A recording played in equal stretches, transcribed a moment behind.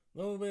A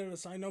little bit of a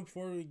side note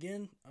before we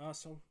begin.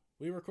 So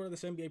we recorded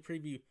this NBA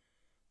preview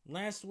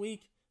last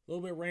week. A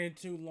little bit ran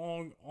too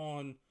long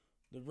on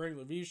the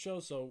regular view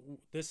show, so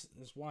this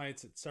is why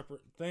it's a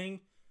separate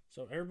thing.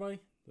 So everybody,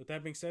 with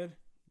that being said,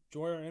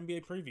 enjoy our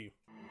NBA preview.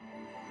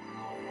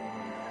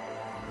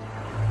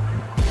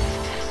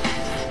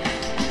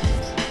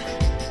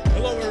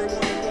 Hello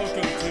everyone, and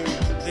welcome to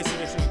this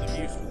edition of the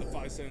Views from the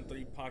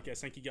 573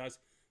 podcast. Thank you guys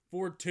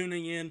for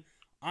tuning in.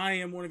 I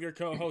am one of your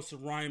co-hosts,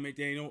 Ryan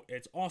McDaniel.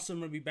 It's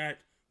awesome to be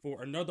back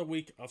for another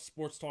week of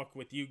sports talk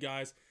with you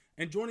guys.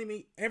 And joining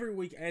me every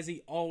week, as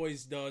he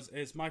always does,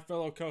 is my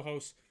fellow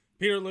co-host,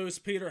 Peter Lewis.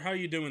 Peter, how are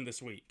you doing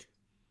this week?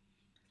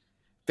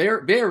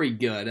 Very, very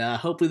good.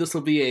 Hopefully this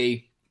will be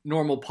a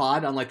normal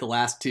pod, unlike the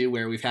last two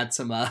where we've had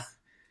some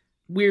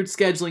weird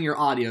scheduling or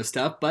audio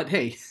stuff. But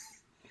hey,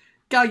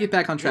 gotta get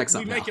back on track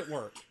somehow. We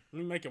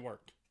make it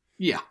work.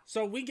 Yeah.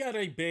 So we got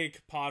a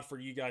big pod for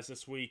you guys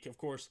this week. Of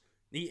course,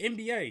 the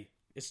NBA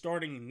is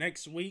starting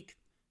next week.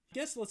 I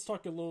guess let's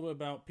talk a little bit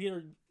about,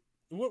 Peter,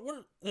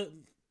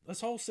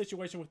 this whole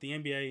situation with the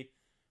NBA.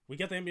 We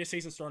got the NBA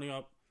season starting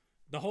up.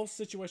 The whole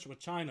situation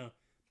with China.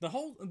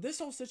 This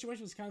whole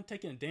situation is kind of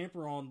taking a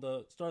damper on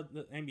the start of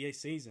the NBA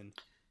season,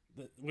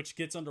 which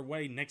gets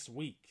underway next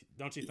week,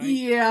 don't you think?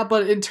 Yeah,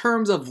 but in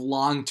terms of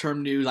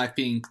long-term news, I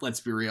think, let's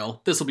be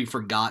real, this will be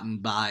forgotten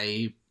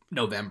by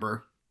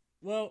November.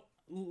 Well,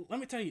 let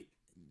me tell you,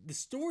 the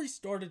story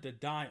started to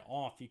die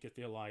off, you could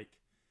feel like.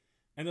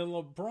 And then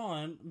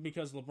LeBron,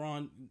 because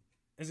LeBron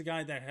is a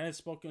guy that has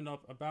spoken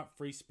up about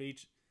free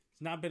speech,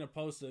 he's not been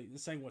opposed to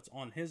saying what's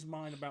on his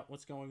mind about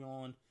what's going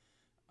on.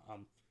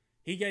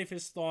 He gave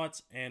his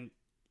thoughts, and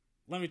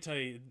let me tell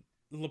you,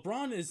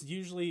 LeBron is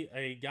usually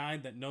a guy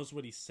that knows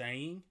what he's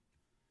saying,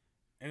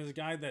 and is a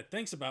guy that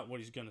thinks about what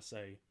he's going to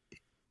say.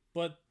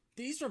 But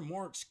these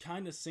remarks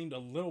kind of seemed a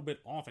little bit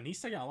off, and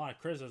he's taking a lot of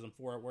criticism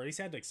for it, where he's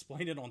had to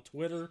explain it on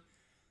Twitter.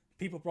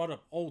 People brought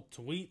up old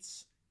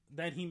tweets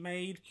that he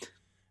made.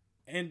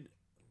 And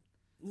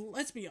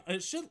let's be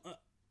honest,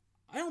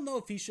 I don't know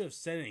if he should have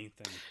said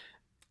anything.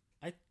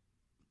 I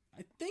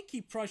think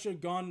he probably should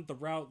have gone the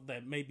route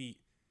that maybe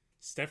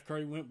Steph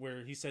Curry went,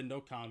 where he said no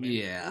comment.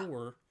 Yeah.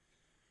 Or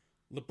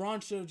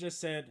LeBron should have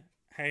just said,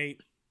 hey,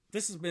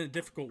 this has been a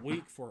difficult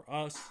week for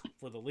us,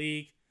 for the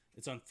league.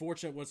 It's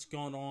unfortunate what's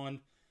going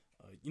on.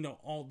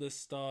 All this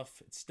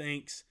stuff. It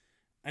stinks.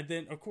 And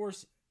then, of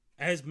course,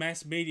 as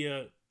mass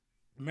media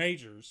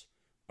majors,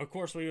 of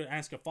course, we would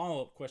ask a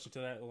follow-up question to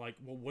that, like,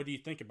 well, what do you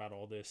think about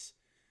all this?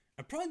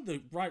 And probably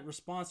the right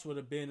response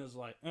would be I'm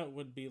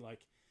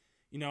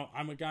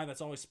a guy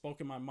that's always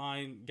spoken my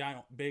mind, guy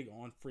big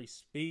on free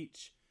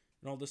speech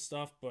and all this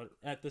stuff, but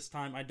at this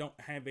time, I don't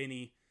have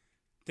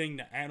anything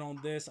to add on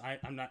this.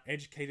 I'm not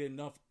educated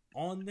enough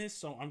on this,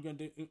 so I'm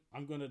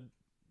gonna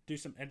do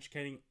some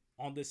educating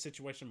on this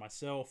situation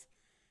myself,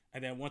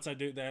 and then once I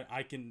do that,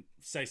 I can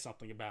say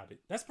something about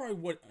it. That's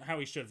probably how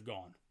he should have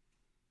gone.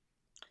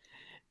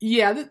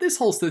 Yeah, this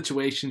whole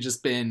situation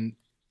just been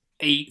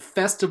a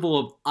festival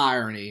of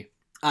irony,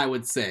 I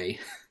would say.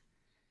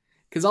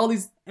 Because all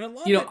these, and a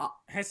lot of it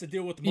has to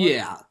deal with money.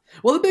 Yeah.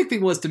 Well, the big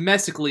thing was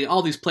domestically,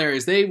 all these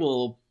players, they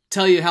will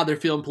tell you how they're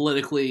feeling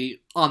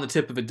politically on the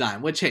tip of a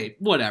dime. Which, hey,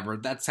 whatever.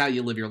 That's how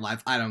you live your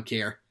life. I don't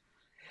care.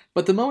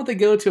 But the moment they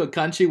go to a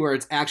country where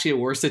it's actually a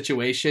worse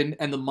situation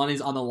and the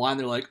money's on the line,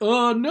 they're like,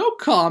 no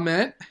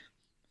comment.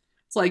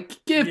 It's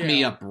like, give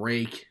me a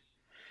break.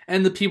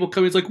 And the people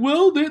come, it's like,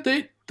 well,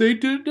 they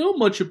didn't know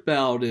much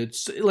about it.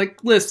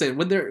 Like, listen,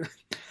 when there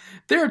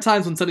are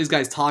times when some of these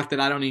guys talk that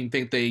I don't even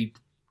think they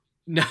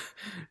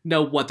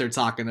know what they're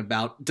talking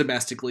about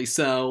domestically.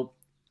 So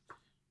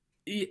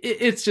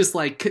it's just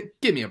like,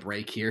 give me a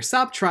break here.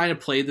 Stop trying to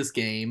play this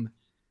game.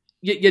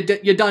 You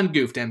done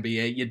goofed,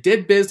 NBA. You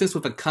did business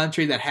with a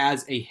country that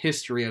has a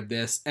history of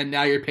this, and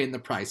now you're paying the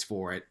price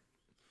for it.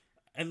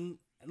 And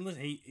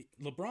listen,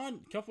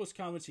 LeBron, a couple of his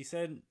comments, he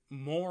said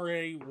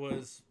Morey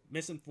was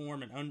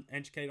misinformed and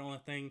uneducated on a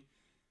thing.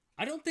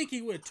 I don't think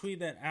he would have tweeted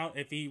that out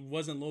if he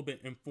wasn't a little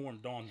bit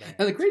informed on that.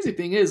 And the crazy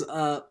thing is,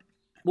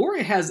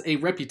 Morey has a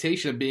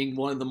reputation of being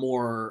one of the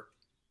more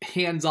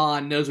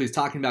hands-on, knows what he's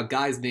talking about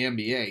guys in the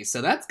NBA.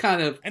 So that's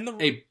kind of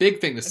a big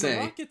thing to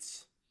say.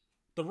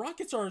 The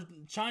Rockets are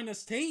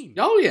China's team.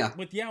 Oh, yeah.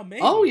 With Yao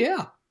Ming. Oh,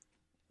 yeah.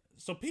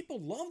 So people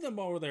love them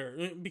over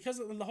there because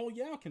of the whole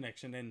Yao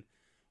connection. And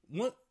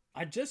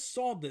I just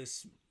saw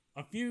this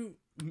a few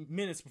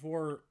minutes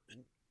before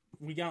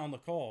we got on the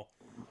call,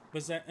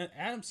 was that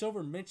Adam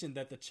Silver mentioned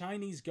that the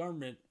Chinese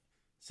government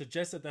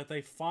suggested that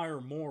they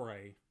fire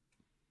Morey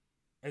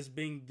as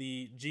being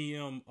the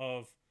GM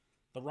of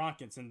the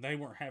Rockets, and they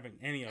weren't having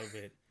any of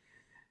it.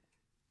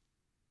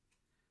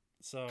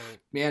 So,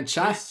 man,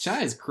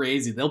 China's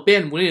crazy. They'll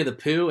ban Winnie the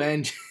Pooh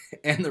and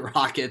the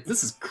Rockets.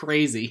 This is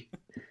crazy.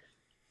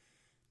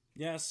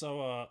 Yeah,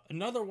 so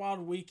another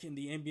wild week in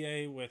the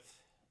NBA with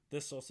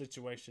this whole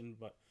situation,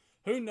 but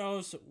who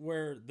knows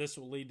where this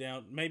will lead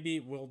down. Maybe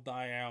it will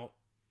die out,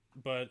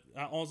 but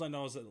all I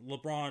know is that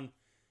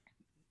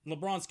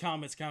LeBron's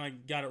comments kind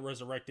of got it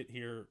resurrected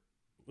here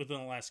within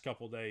the last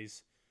couple of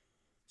days.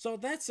 So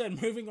that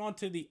said, moving on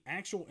to the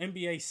actual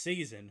NBA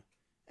season,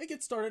 it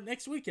gets started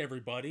next week,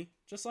 everybody,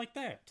 just like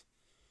that.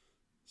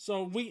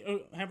 So we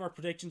have our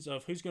predictions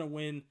of who's going to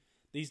win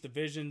these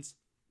divisions,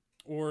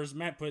 or as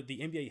Matt put, the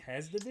NBA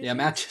has divisions. Yeah,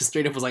 Matt just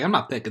straight up was like, I'm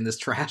not picking this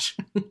trash.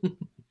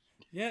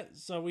 Yeah,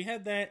 so we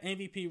had that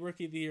MVP,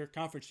 Rookie of the Year,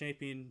 Conference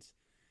Champions,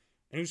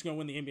 and who's going to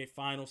win the NBA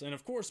Finals. And,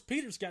 of course,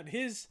 Peter's got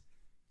his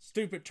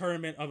stupid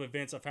tournament of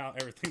events of how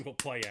everything will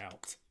play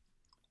out.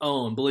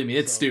 Oh, and believe me,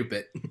 it's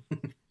stupid.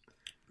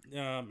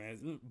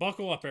 Man,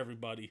 buckle up,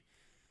 everybody.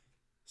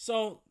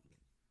 So,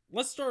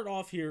 let's start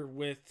off here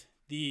with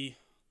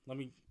let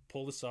me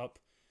pull this up.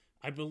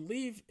 I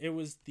believe it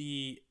was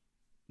the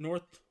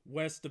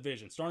Northwest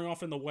Division, starting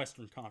off in the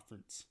Western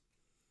Conference.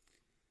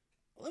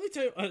 Let me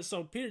tell you,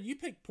 so Peter, you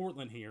picked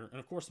Portland here, and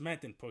of course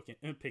Matt didn't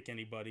pick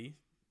anybody,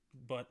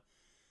 but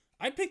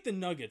I picked the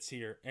Nuggets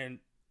here, and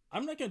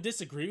I'm not going to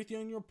disagree with you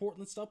on your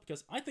Portland stuff,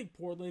 because I think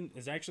Portland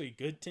is actually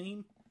a good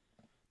team.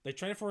 They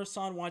traded for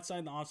Hassan Whiteside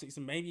in the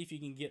offseason. Maybe if you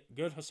can get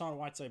good Hassan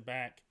Whiteside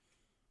back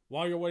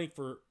while you're waiting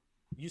for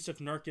Yusuf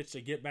Nurkic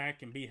to get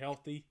back and be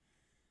healthy.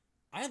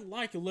 I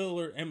like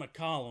Lillard and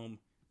McCollum,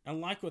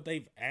 and like what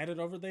they've added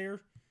over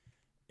there.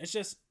 It's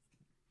just,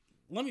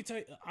 let me tell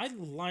you, I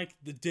like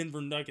the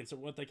Denver Nuggets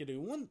and what they can do.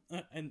 One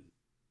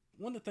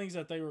of the things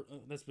that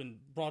that's been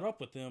brought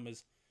up with them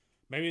is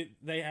maybe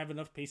they have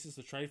enough pieces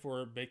to trade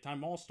for a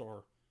big-time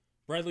All-Star.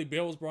 Bradley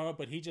Beal was brought up,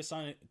 but he just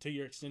signed a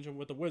 2-year extension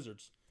with the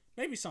Wizards.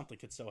 Maybe something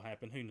could still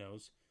happen. Who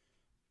knows?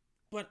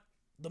 But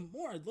the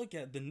more I look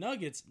at the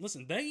Nuggets,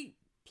 listen, they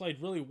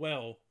played really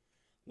well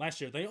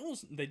last year. They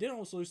did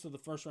almost lose to the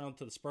first round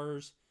to the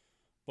Spurs.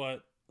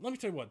 But let me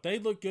tell you what, they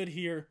look good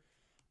here.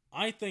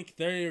 I think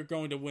they are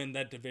going to win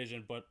that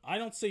division, but I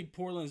don't see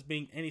Portland as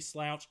being any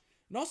slouch.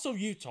 And also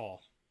Utah.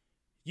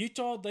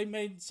 Utah, they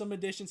made some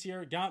additions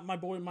here. Got my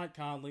boy Mike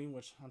Conley,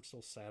 which I'm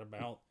still sad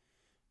about.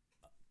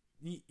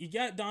 You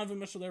got Donovan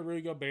Mitchell there,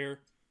 Rudy Gobert.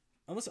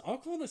 And listen,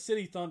 Oklahoma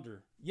City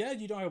Thunder. Yeah,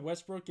 you don't have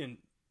Westbrook and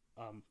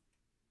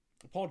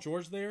Paul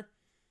George there.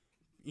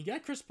 You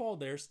got Chris Paul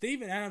there.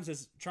 Steven Adams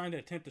is trying to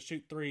attempt to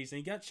shoot threes. And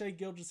you got Shai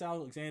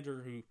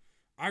Gilgeous-Alexander, who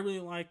I really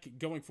like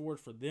going forward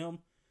for them.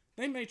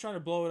 They may try to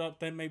blow it up.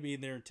 That may be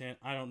their intent.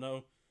 I don't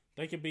know.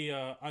 They could be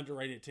an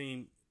underrated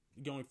team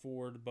going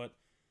forward. But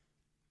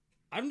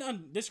I'm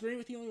not disagreeing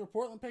with you on your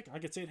Portland pick. I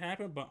could see it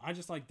happen. But I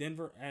just like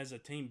Denver as a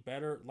team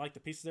better. Like the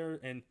pieces there.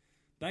 And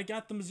they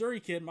got the Missouri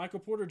kid, Michael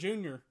Porter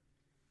Jr.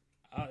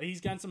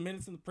 He's gotten some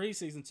minutes in the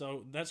preseason.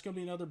 So that's going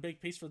to be another big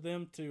piece for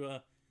them to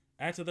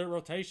add to their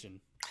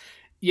rotation.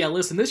 Yeah,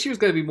 listen, this year's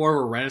going to be more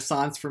of a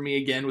renaissance for me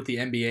again with the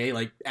NBA,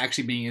 like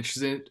actually being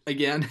interested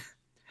again.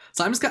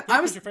 So I'm just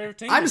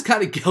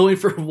kind of going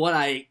for what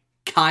I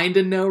kind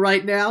of know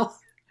right now.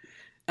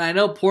 And I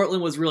know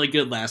Portland was really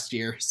good last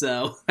year,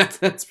 so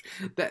that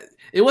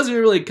it wasn't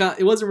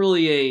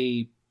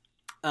really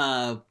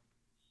a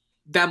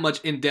that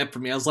much in depth for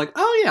me. I was like,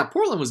 oh yeah,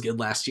 Portland was good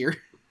last year.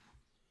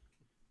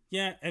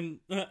 Yeah, and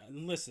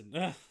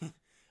listen,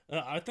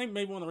 I think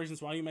maybe one of the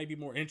reasons why you may be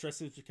more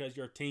interested is because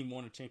your team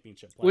won a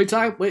championship. What are you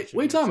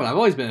talking about? I've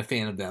always been a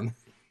fan of them.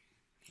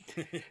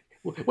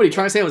 What are you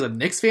trying to say? I was a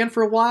Knicks fan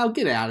for a while?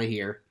 Get out of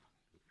here.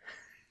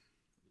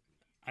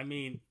 I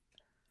mean,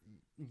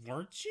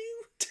 weren't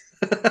you?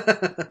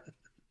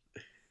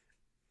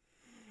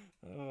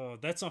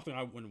 That's something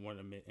I wouldn't want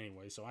to admit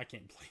anyway, so I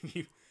can't blame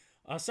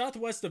you.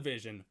 Southwest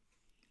Division.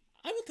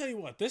 I will tell you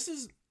what, this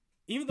is,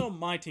 even though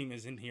my team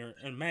is in here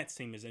and Matt's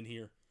team is in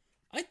here,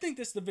 I think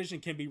this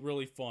division can be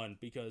really fun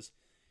because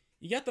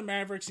you got the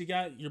Mavericks, you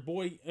got your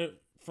boy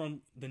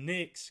from the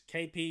Knicks,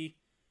 KP,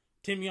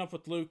 teaming up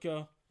with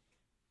Luka.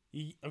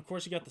 Of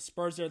course, you got the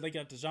Spurs there. They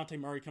got DeJounte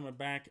Murray coming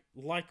back.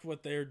 Like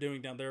what they're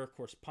doing down there. Of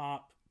course,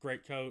 Pop,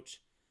 great coach.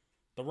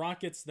 The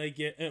Rockets, they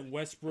get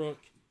Westbrook.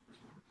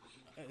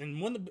 And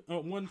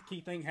one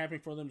key thing happening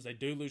for them is they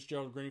do lose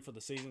Gerald Green for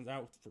the season,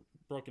 out for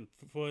broken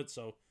foot.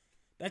 So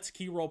that's a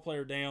key role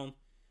player down.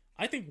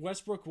 I think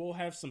Westbrook will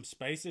have some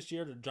space this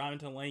year to drive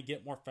into the lane,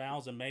 get more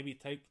fouls, and maybe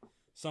take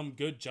some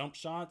good jump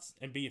shots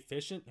and be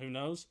efficient. Who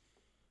knows?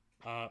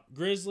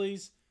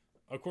 Grizzlies,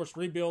 of course,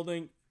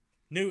 rebuilding.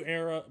 New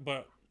era,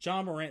 but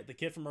John Morant, the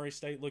kid from Murray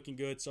State, looking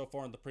good so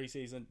far in the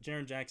preseason.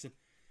 Jaren Jackson.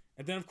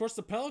 And then, of course,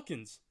 the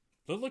Pelicans.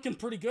 They're looking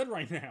pretty good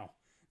right now.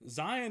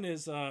 Zion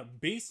is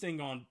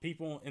beasting on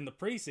people in the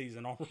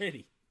preseason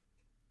already.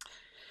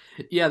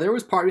 Yeah, there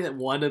was part of me that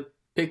wanted to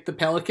pick the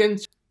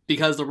Pelicans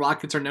because the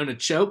Rockets are known to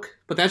choke,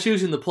 but that's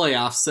usually in the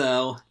playoffs,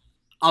 so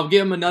I'll give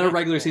them another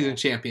regular season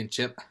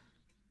championship.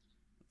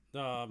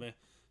 Oh, man.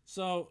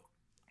 So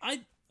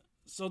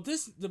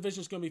this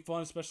division is going to be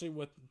fun, especially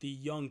with the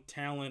young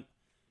talent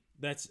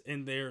that's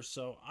in there.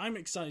 So I'm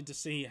excited to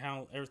see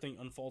how everything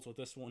unfolds with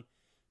this one.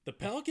 The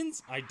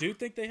Pelicans, I do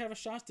think they have a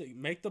shot to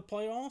make the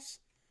playoffs.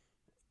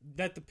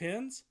 That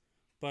depends.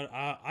 But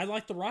I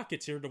like the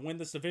Rockets here to win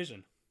this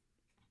division.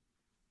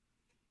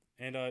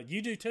 And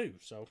you do too.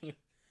 So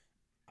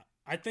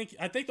I think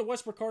the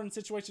Westbrook Harden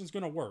situation is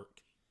going to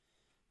work.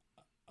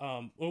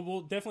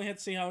 We'll definitely have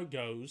to see how it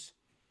goes.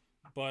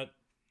 But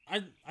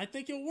I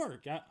think it'll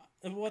work.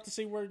 we'll have to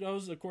see where it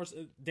goes. Of course,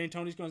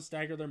 D'Antoni's going to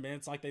stagger their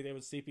minutes like they did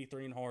with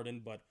CP3 and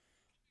Harden, but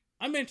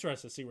I'm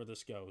interested to see where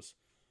this goes.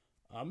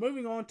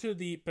 Moving on to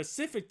the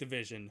Pacific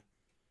Division,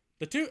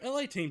 the two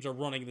LA teams are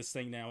running this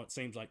thing now, it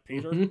seems like,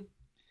 Peter. Mm-hmm.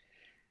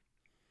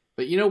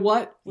 But you know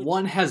what?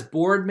 One has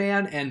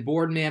Boardman, and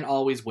Boardman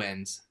always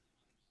wins.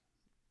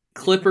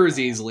 Clippers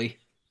easily.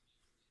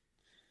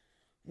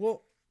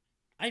 Well,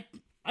 I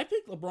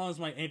picked LeBron as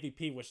my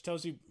MVP, which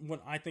tells you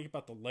what I think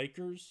about the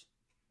Lakers.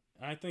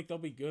 I think they'll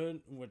be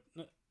good.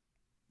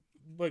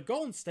 But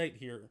Golden State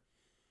here,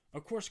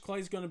 of course,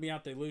 Klay's going to be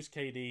out. They lose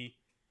KD.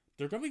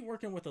 They're going to be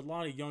working with a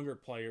lot of younger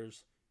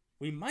players.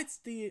 We might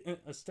see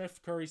a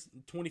Steph Curry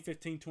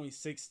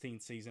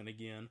 2015-2016 season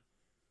again.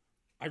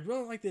 I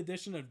really like the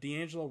addition of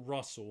D'Angelo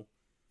Russell.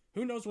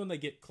 Who knows when they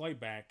get Klay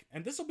back?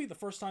 And this will be the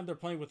first time they're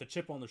playing with a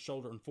chip on their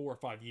shoulder in 4 or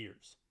 5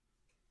 years.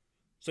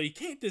 So you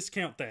can't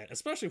discount that,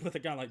 especially with a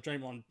guy like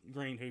Draymond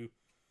Green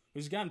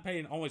who's gotten paid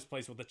and always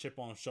plays with a chip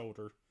on his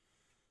shoulder.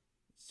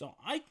 So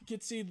I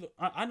could see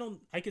I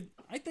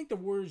think the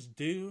Warriors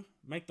do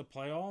make the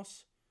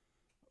playoffs.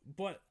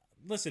 But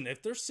listen,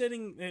 if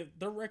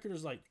their record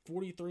is like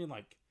 43 and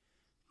like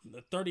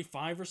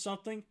 35 or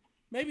something,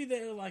 maybe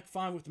they're like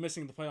fine with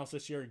missing the playoffs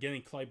this year and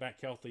getting Klay back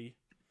healthy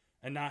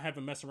and not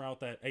having to mess around with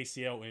that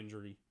ACL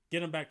injury.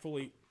 Get him back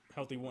fully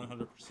healthy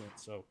 100%.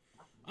 So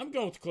I'm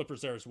going with the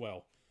Clippers there as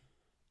well.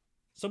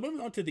 So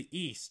moving on to the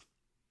East.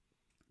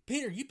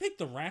 Peter, you picked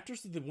the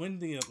Raptors to win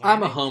the Atlantic.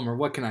 I'm a homer.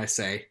 What can I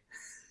say?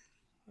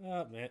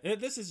 Man,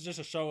 this is just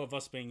a show of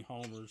us being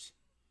homers.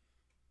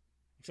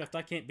 Except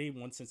I can't be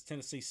one since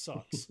Tennessee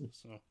sucks.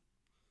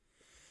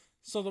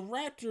 So the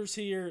Raptors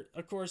here,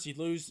 of course, you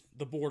lose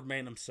the board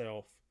man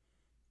himself.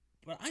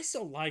 But I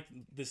still like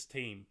this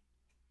team.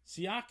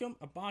 Siakam,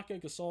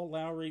 Ibaka, Gasol,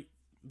 Lowry,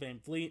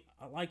 Van Vliet.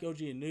 I like OG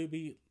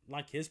Anunoby,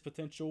 like his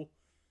potential.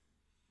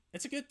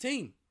 It's a good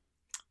team.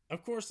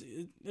 Of course,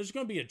 there's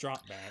going to be a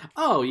drop back.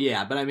 Oh,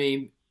 yeah, but I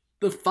mean,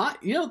 it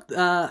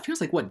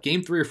feels like,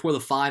 Game 3 or 4 of the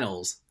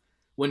finals.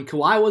 When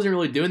Kawhi wasn't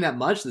really doing that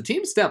much, the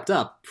team stepped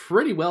up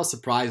pretty well,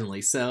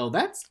 surprisingly. So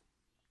that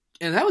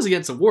was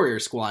against a Warrior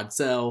squad.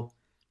 So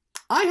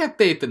I have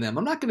faith in them.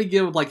 I'm not going to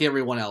give like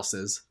everyone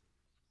else's.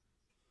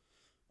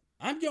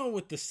 I'm going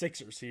with the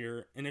Sixers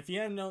here. And if you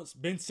haven't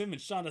noticed, Ben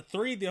Simmons shot a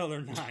 3 the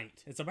other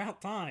night. It's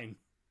about time.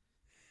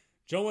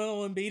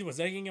 Joel Embiid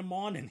was egging him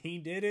on, and he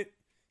did it.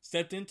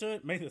 Stepped into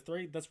it, made the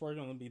 3. That's probably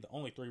going to be the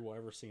only 3 we'll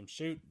ever see him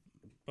shoot.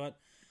 But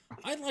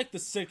I like the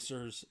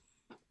Sixers.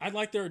 I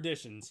like their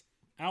additions.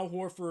 Al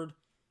Horford,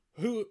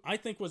 who I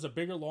think was a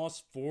bigger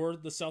loss for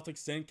the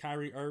Celtics than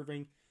Kyrie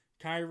Irving.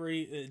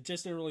 Kyrie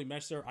just didn't really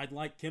mesh there. I'd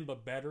like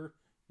Kemba better.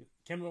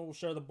 Kemba will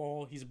share the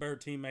ball. He's a better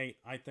teammate.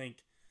 I think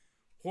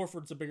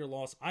Horford's a bigger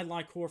loss. I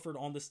like Horford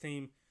on this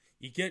team.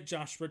 You get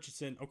Josh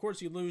Richardson. Of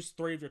course, you lose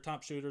 3 of your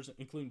top shooters,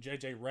 including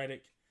J.J.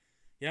 Redick.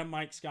 Yeah,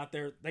 Mike Scott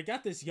there. They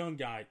got this young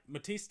guy,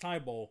 Matisse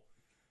Thybulle,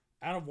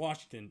 out of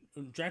Washington.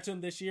 Drafted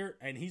him this year,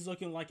 and he's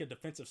looking like a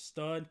defensive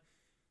stud.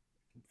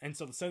 And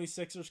so the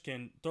 76ers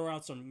can throw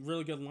out some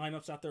really good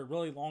lineups out there,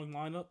 really long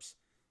lineups.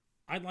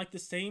 I like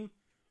this team.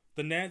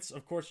 The Nets,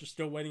 of course, you're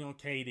still waiting on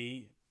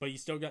KD, but you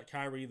still got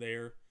Kyrie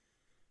there.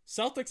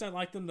 Celtics, I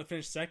like them to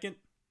finish second.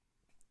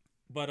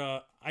 But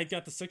I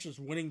got the Sixers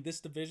winning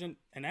this division.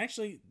 And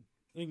actually,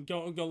 we can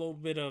go a little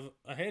bit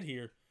ahead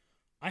here.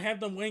 I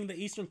have them winning the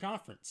Eastern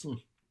Conference.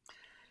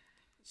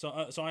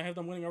 So I have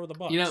them winning over the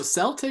Bucks.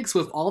 Celtics,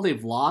 with all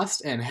they've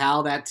lost and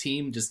how that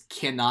team just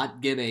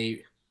cannot get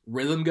a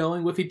rhythm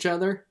going with each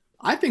other,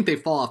 I think they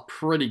fall off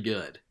pretty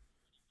good.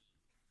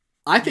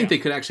 I think they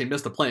could actually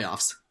miss the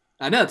playoffs.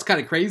 I know it's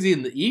kind of crazy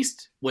in the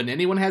East when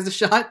anyone has a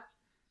shot.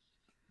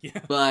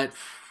 Yeah. But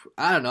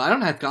I don't know. I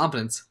don't have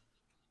confidence.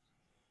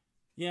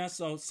 Yeah,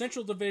 so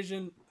Central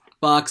Division.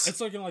 Bucks.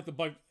 It's looking like the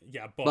Bucks.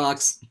 Yeah,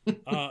 Bucks.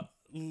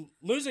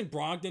 Losing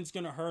Brogdon's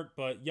going to hurt,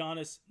 but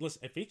Giannis,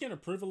 listen, if he can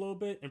improve a little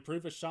bit,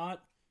 improve his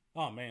shot,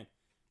 oh man.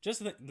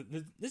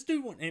 This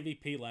dude won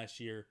MVP last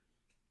year,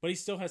 but he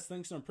still has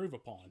things to improve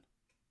upon.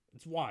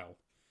 It's wild.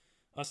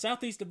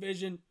 Southeast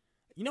Division,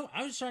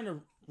 I was trying to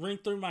ring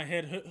through my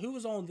head who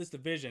was on this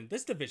division.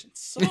 This division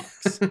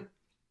sucks. It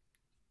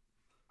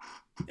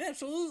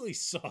absolutely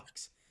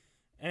sucks.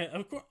 And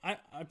of course, I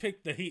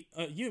picked the Heat.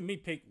 You and me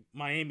picked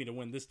Miami to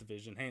win this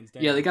division, hands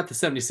down. Yeah, they got the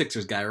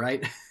 76ers guy,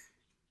 right?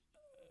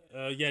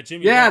 Yeah,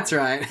 Jimmy. Yeah, that's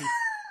right.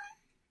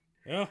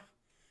 Yeah.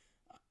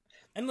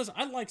 And listen,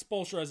 I like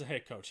Spoelstra as a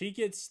head coach. He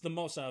gets the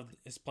most out of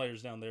his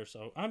players down there,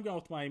 so I'm going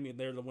with Miami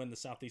there to win the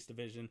Southeast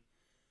Division.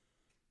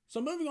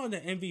 So moving on to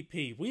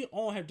MVP, we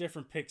all have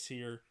different picks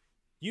here.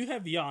 You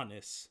have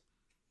Giannis.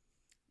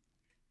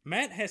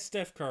 Matt has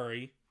Steph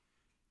Curry,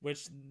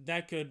 which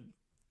that could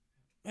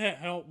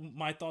help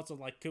my thoughts of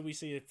could we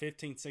see a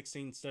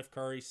 15-16 Steph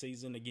Curry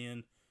season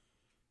again?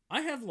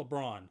 I have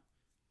LeBron.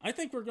 I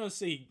think we're going to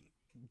see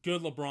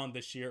good LeBron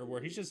this year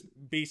where he's just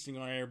beasting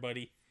on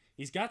everybody.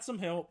 He's got some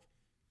help.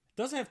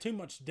 Doesn't have too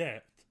much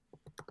depth.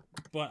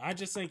 But I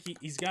just think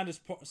he's got his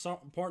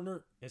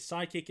partner, his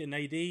sidekick in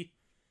AD.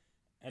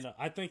 And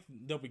I think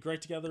they'll be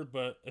great together,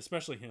 but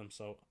especially him.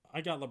 So I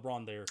got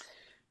LeBron there.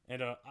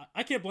 And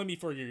I can't blame you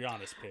for your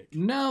Giannis pick.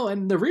 No,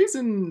 and the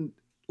reason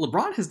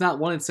LeBron has not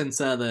won it since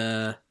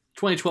the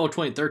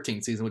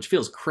 2012-2013 season, which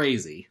feels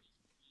crazy.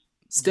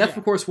 Steph,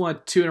 of course, won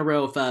 2 in a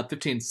row of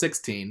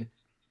 15-16.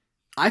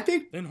 I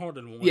think... Then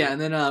Harden won. Yeah, and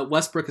then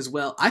Westbrook as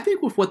well. I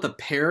think with what the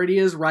parity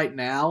is right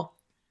now,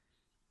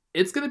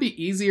 it's going to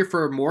be easier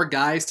for more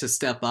guys to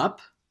step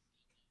up.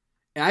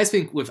 And I just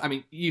think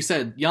you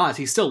said Giannis,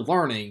 he's still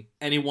learning,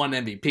 and he won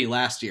MVP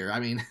last year. I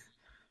mean,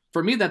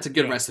 for me, that's a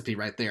good recipe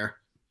right there.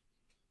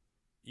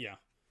 Yeah.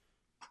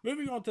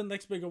 Moving on to the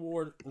next big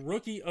award,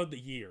 Rookie of the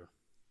Year.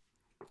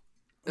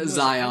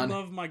 Zion. I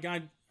love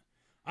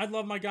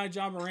my guy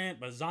Ja Morant,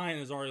 but Zion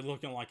is already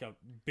looking like a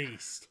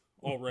beast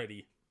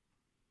already.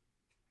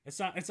 It's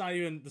not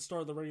even the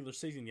start of the regular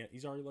season yet.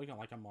 He's already looking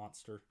like a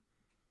monster.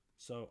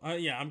 So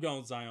I'm going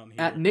with Zion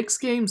here. At Knicks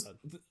games,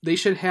 they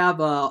should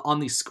have on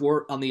the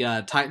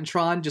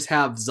Titantron just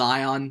have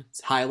Zion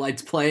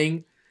highlights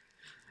playing,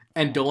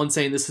 and Dolan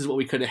saying this is what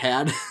we could have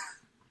had.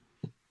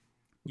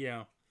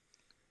 Yeah.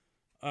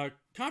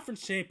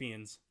 Conference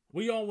champions.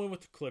 We all went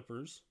with the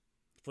Clippers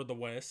for the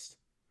West.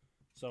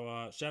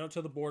 So shout out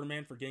to the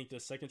Boardman for getting to the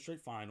second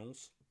straight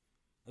finals,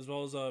 as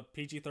well as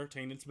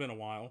PG-13. It's been a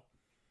while.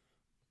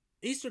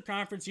 Eastern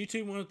Conference, you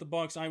two went with the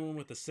Bucks. I went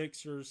with the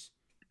Sixers.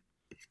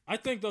 I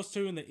think those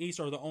two in the East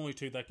are the only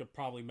two that could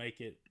probably make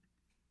it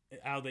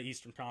out of the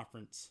Eastern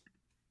Conference.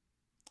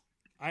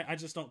 I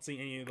just don't see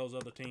any of those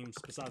other teams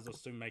besides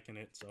those two making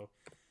it. So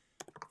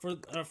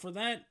for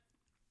that,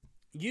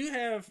 you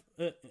have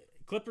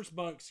Clippers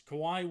Bucks.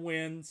 Kawhi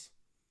wins.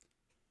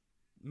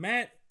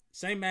 Matt,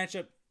 same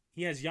matchup.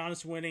 He has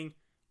Giannis winning.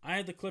 I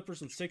had the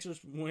Clippers and Sixers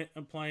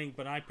playing,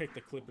 but I picked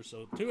the Clippers.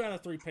 So 2 out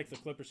of 3 picked the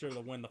Clippers here to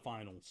win the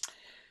finals.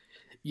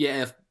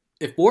 Yeah,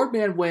 if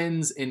Boardman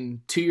wins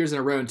in 2 years in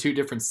a row in 2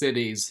 different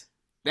cities,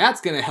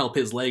 that's going to help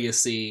his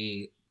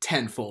legacy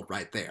tenfold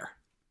right there.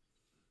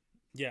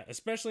 Yeah,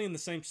 especially in the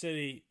same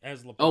city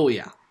as LeBron. Oh,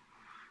 yeah.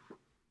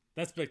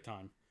 That's big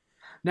time.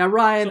 Now,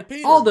 Ryan,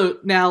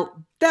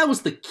 that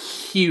was the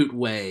cute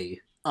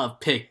way of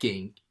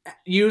picking.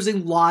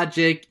 Using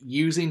logic,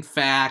 using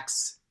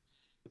facts.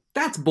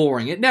 That's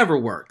boring. It never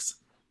works.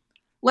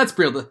 Let's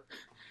be real.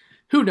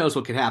 Who knows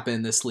what could happen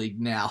in this league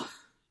now?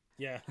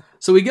 Yeah.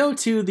 So we go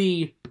to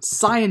the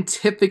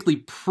scientifically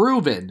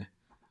proven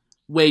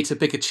way to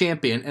pick a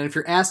champion. And if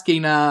you're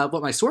asking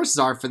what my sources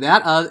are for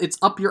that, it's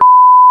up your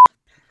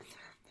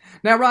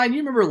Now, Ryan, you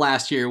remember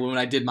last year when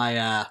I did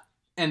my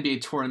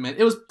NBA tournament,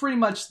 it was pretty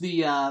much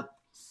the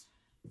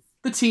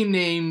team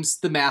names,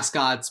 the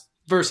mascots,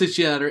 versus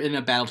each other in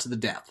a battle to the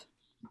death.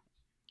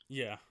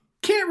 Yeah.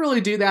 Can't really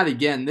do that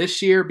again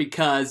this year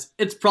because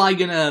it's probably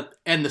going to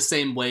end the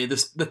same way.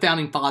 The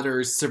founding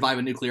fathers survive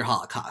a nuclear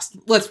holocaust.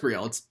 Let's be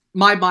real.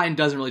 My mind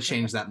doesn't really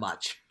change that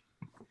much.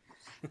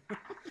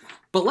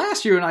 But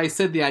last year when I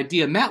said the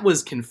idea, Matt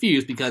was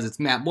confused because it's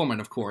Matt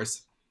Mormon, of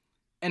course.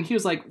 And he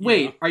was like,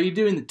 wait, Are you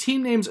doing the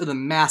team names or the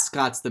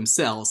mascots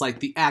themselves? Like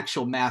the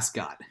actual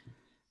mascot?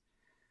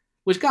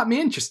 Which got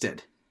me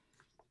interested.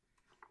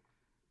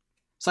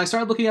 So I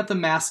started looking at the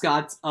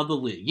mascots of the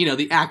league. You know,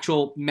 the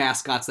actual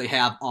mascots they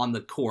have on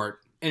the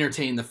court,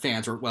 entertaining the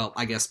fans, or, well,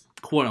 I guess,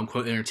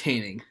 quote-unquote,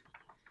 entertaining.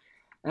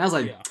 And I was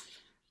like,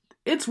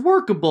 It's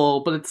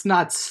workable, but it's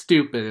not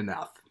stupid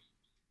enough.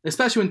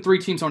 Especially when 3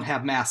 teams don't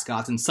have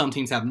mascots and some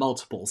teams have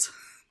multiples.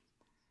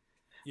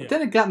 Yeah. But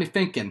then it got me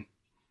thinking,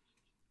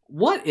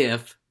 what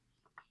if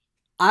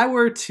I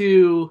were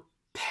to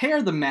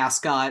pair the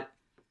mascot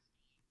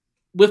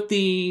with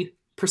the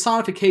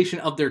personification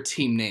of their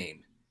team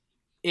name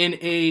in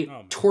a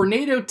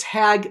tornado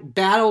tag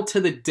battle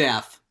to the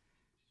death,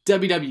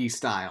 WWE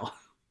style?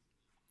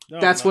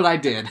 That's what I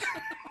did.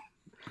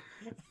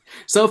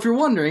 So if you're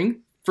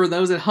wondering, for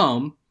those at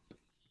home,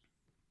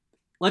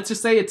 let's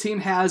just say a team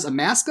has a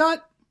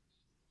mascot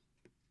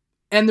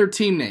and their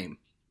team name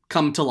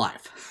come to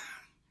life.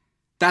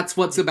 That's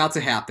what's about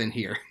to happen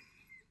here.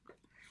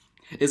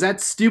 Is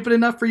that stupid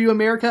enough for you,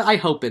 America? I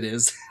hope it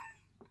is.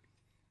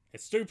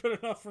 It's stupid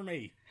enough for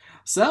me.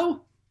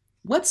 So,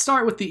 let's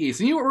start with the East.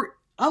 And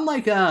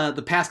unlike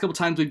the past couple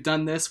times we've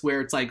done this,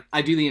 where it's like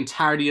I do the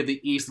entirety of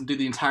the East and do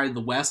the entirety of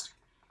the West,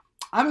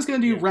 I'm just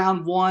going to do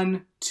round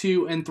 1,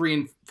 2, and 3,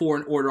 and 4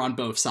 in order on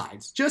both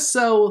sides. Just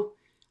so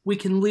we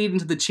can lead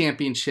into the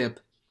championship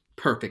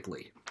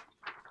perfectly.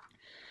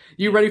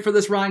 You ready for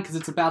this, Ryan? Because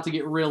it's about to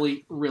get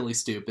really, really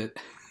stupid.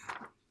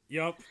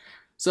 Yep.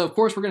 So, of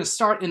course, we're going to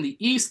start in the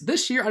East.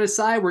 This year, I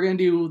decided we're going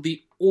to do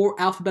the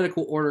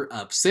alphabetical order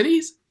of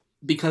cities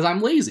because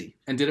I'm lazy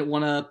and didn't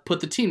want to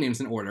put the team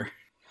names in order.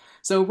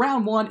 So,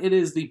 round 1, it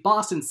is the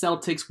Boston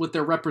Celtics with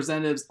their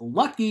representatives,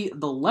 Lucky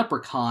the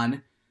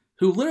Leprechaun,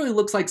 who literally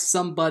looks like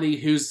somebody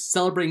who's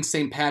celebrating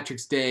St.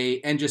 Patrick's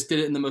Day and just did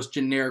it in the most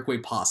generic way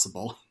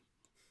possible.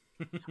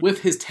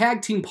 With his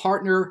tag team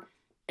partner,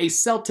 a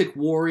Celtic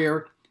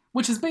warrior,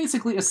 which is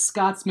basically a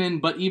Scotsman,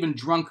 but even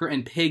drunker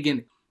and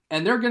pagan.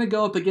 And they're going to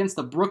go up against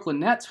the Brooklyn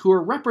Nets, who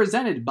are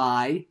represented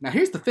by... Now,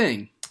 here's the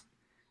thing.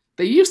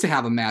 They used to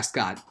have a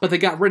mascot, but they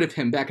got rid of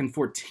him back in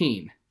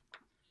 2014.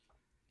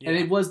 Yeah. And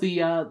it was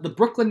the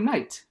Brooklyn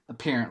Knight,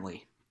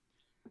 apparently.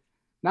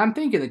 Now I'm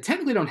thinking they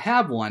technically don't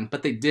have one,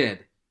 but they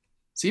did.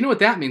 So you know what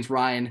that means,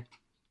 Ryan?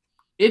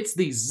 It's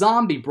the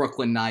zombie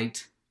Brooklyn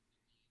Knight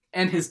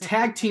and his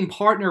tag team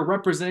partner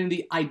representing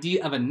the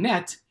idea of a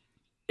net.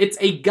 It's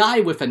a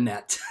guy with a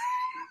net.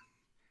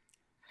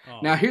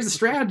 Oh. Now here's the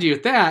strategy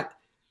with that.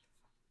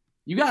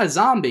 You got a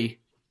zombie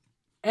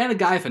and a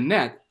guy with a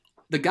net.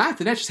 The guy with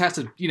the net just has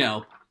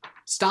to,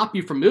 stop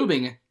you from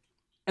moving,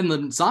 and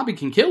the zombie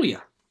can kill you.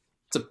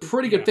 It's a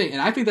pretty good thing,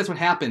 and I think that's what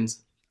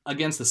happens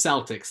against the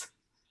Celtics.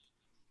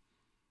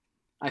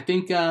 I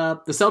think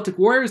the Celtic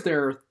Warriors,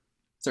 they're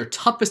their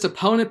toughest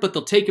opponent, but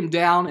they'll take him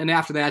down, and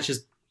after that, it's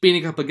just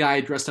beating up a guy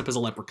dressed up as a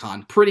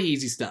leprechaun. Pretty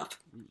easy stuff.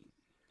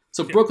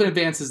 So Brooklyn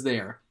advances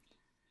there.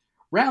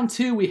 Round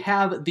 2, we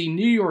have the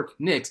New York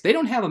Knicks. They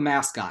don't have a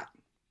mascot.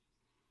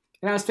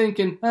 And I was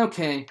thinking,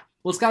 okay,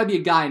 well, it's got to be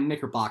a guy in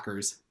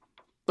knickerbockers.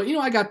 But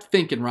I got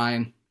thinking,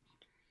 Ryan,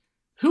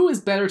 who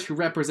is better to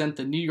represent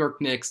the New York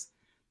Knicks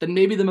than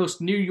maybe the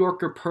most New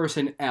Yorker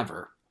person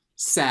ever?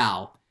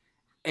 Sal.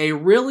 A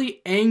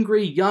really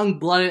angry,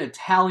 young-blooded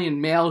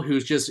Italian male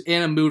who's just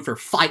in a mood for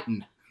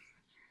fighting.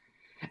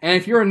 And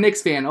if you're a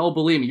Knicks fan, oh,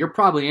 believe me, you're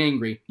probably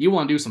angry. You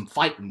want to do some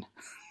fighting.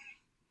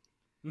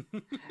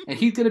 And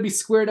he's going to be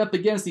squared up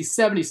against the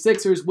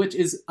 76ers,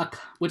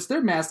 which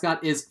their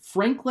mascot is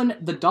Franklin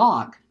the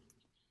dog.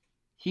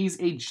 He's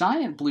a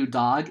giant blue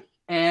dog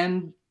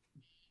and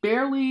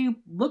barely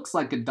looks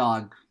like a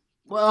dog.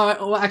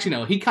 Well, actually,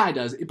 no, he kind of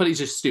does, but he's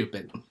just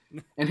stupid.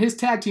 And his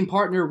tag team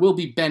partner will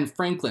be Ben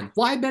Franklin.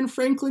 Why Ben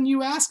Franklin,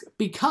 you ask?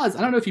 Because,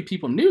 I don't know if you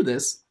people knew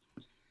this,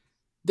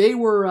 they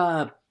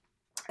were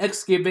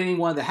excavating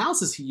one of the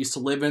houses he used to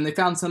live in. They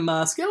found some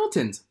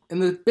skeletons in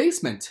the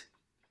basement.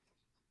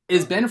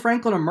 Is Ben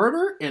Franklin a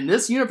murderer? In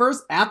this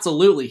universe,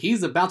 absolutely.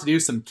 He's about to do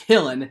some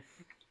killing.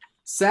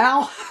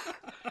 Sal,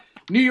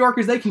 New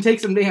Yorkers, they can take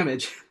some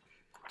damage.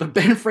 But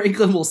Ben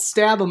Franklin will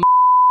stab him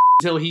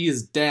until he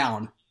is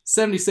down.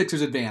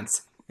 76ers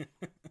advance.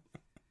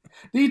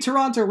 The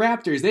Toronto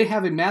Raptors, they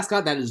have a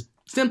mascot that is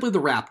simply the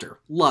Raptor.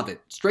 Love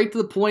it. Straight to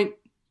the point.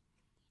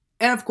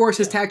 And of course,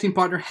 his tag team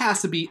partner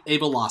has to be a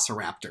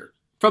Velociraptor.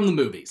 From the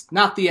movies.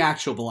 Not the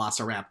actual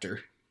Velociraptor.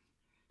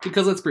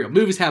 Because let's be real,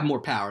 movies have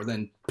more power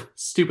than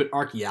stupid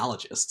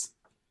archaeologists.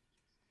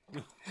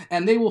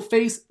 And they will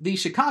face the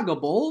Chicago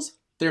Bulls.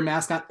 Their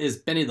mascot is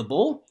Benny the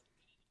Bull.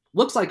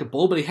 Looks like a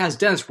bull, but he has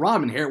Dennis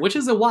Rodman hair, which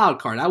is a wild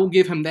card. I will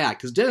give him that,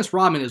 because Dennis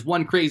Rodman is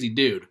one crazy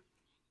dude.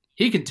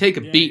 He can take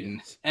a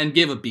beating and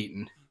give a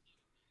beating.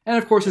 And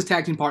of course, his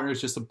tag team partner is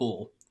just a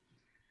bull.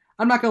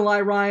 I'm not going to lie,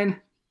 Ryan.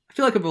 I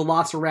feel like a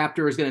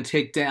Velociraptor is going to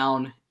take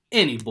down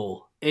any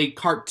bull. A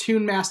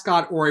cartoon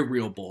mascot or a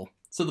real bull.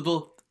 So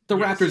the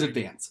Raptors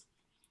advance.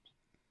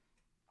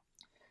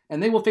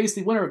 And they will face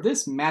the winner of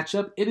this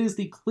matchup. It is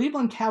the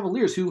Cleveland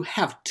Cavaliers, who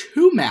have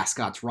 2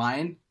 mascots,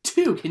 Ryan.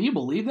 2. Can you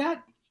believe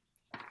that?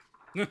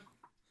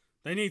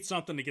 They need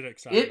something to get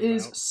excited about. It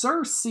is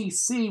Sir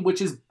CC,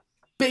 which is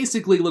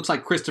basically looks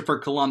like Christopher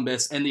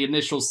Columbus, and the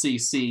initial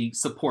CC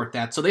support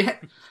that.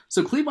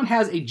 So Cleveland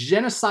has a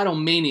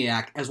genocidal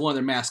maniac as one of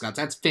their mascots.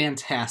 That's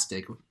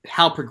fantastic.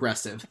 How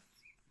progressive.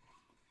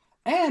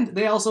 And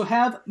they also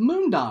have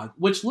Moondog,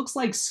 which looks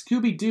like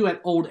Scooby-Doo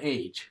at old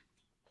age.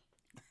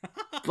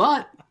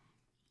 But,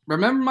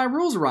 remember my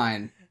rules,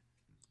 Ryan.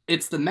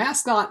 It's the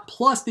mascot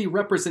plus the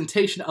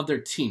representation of their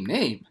team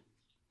name.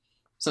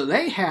 So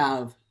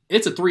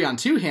it's a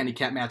 3-on-2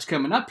 handicap match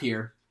coming up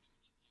here.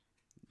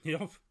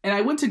 Yep. And I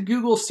went to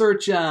Google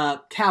search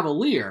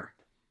Cavalier,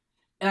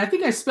 and I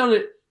think I spelled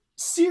it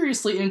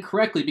seriously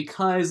incorrectly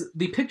because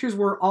the pictures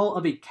were all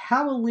of a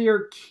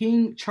Cavalier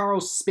King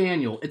Charles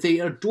Spaniel. It's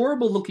an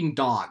adorable looking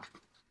dog.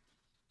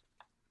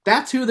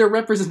 That's who their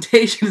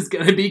representation is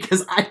going to be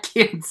because I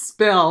can't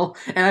spell,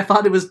 and I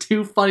thought it was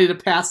too funny to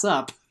pass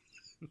up.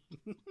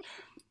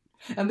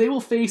 And they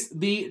will face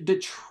the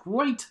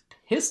Detroit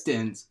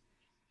Pistons.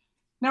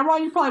 Now,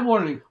 Ron, you're probably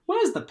wondering,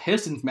 what is the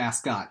Pistons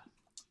mascot?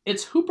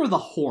 It's Hooper the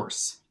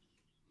Horse.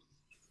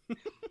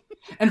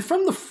 And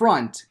from the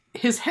front,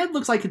 his head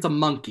looks like it's a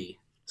monkey.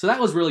 So that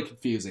was really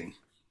confusing.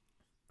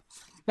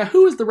 Now,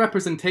 who is the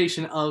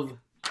representation of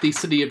the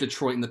city of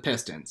Detroit and the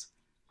Pistons?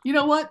 You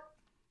know what?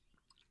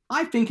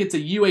 I think it's a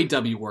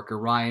UAW worker,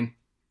 Ryan.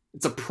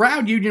 It's a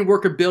proud union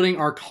worker building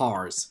our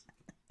cars.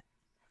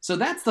 So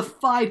that's the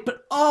fight,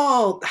 but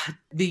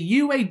the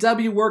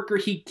UAW worker,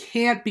 he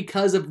can't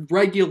because of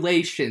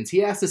regulations. He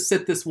has to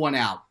sit this one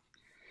out.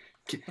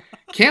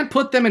 Can't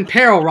put them in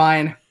peril,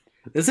 Ryan.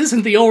 This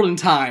isn't the olden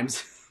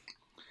times.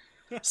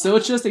 So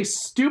it's just a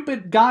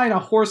stupid guy in a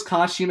horse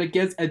costume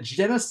against a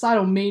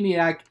genocidal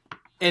maniac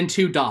and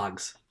 2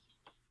 dogs.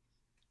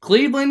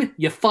 Cleveland,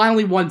 you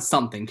finally won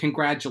something.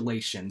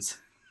 Congratulations.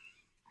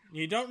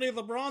 You don't need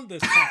LeBron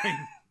this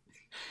time.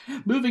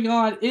 Moving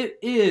on, it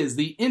is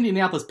the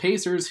Indianapolis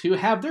Pacers who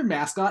have their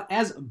mascot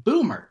as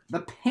Boomer,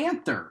 the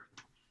Panther.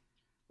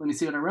 Let me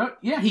see what I wrote.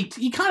 Yeah,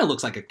 he kind of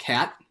looks like a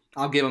cat.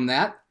 I'll give him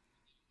that.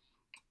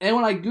 And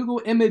when I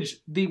Google image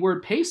the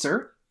word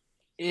Pacer,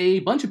 a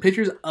bunch of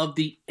pictures of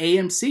the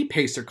AMC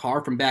Pacer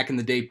car from back in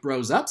the day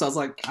rose up. So I was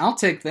like, I'll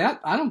take that.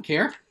 I don't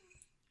care.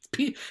 It's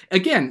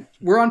Again,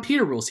 we're on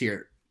Peter rules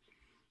here.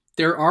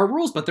 There are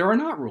rules, but there are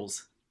not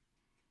rules.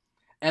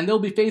 And they'll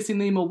be facing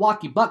the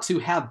Milwaukee Bucks, who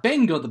have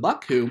Bango the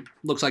Buck, who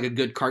looks like a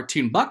good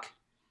cartoon buck.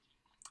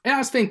 And I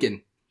was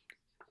thinking,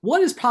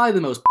 what is probably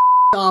the most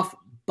off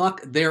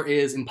buck there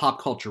is in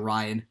pop culture,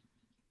 Ryan?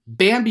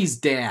 Bambi's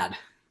dad.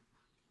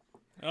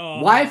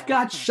 Oh. Wife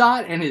got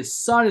shot and his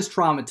son is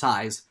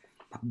traumatized.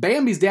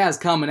 Bambi's dad is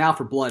coming out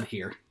for blood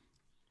here.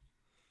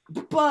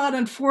 But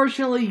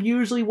unfortunately,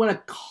 usually when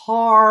a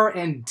car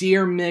and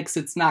deer mix,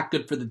 it's not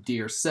good for the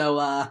deer.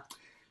 So,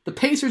 the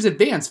Pacers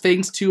advance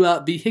thanks to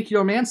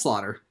vehicular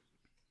manslaughter.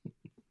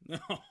 No.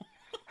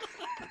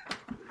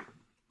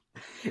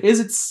 Is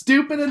it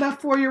stupid enough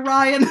for you,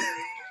 Ryan?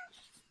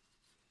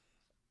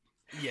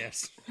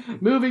 Yes.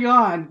 Moving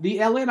on,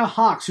 the Atlanta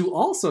Hawks, who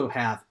also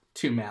have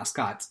two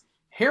mascots.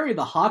 Harry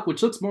the Hawk,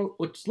 which looks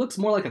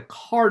more like a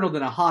cardinal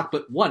than a hawk,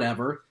 but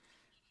whatever.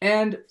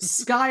 And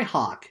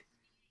Skyhawk.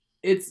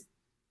 It's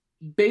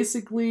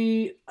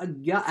basically a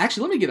guy.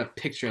 Actually, let me get a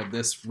picture of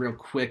this real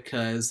quick,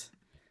 because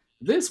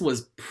this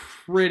was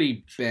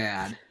pretty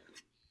bad.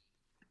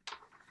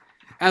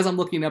 As I'm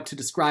looking up to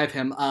describe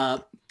him,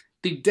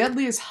 the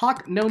deadliest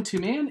hawk known to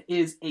man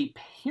is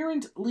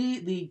apparently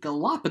the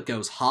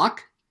Galapagos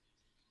hawk.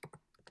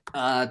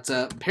 It's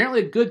apparently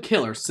a good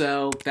killer,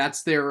 so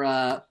that's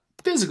their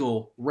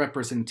physical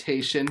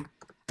representation.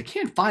 I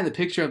can't find the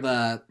picture of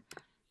a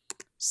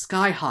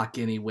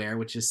Skyhawk anywhere,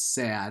 which is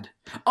sad.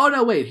 Oh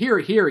no, wait, here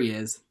he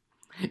is.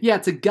 Yeah,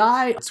 it's a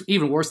guy. It's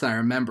even worse than I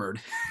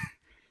remembered.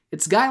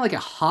 It's a guy in like a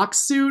hawk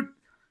suit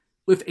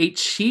with a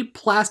cheap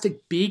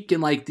plastic beak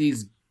and like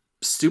these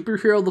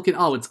superhero looking.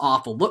 Oh, it's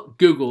awful. Look,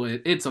 Google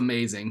it. It's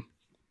amazing.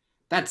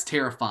 That's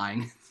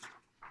terrifying.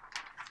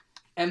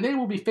 And they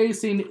will be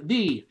facing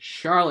the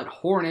Charlotte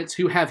Hornets,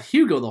 who have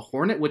Hugo the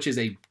Hornet, which is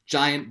a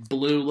giant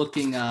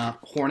blue-looking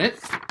hornet.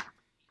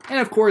 And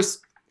of course,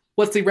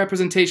 what's the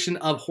representation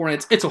of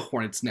hornets? It's a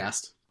hornet's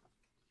nest.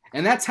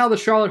 And that's how the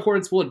Charlotte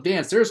Hornets will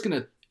advance. They're just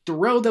going to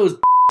throw those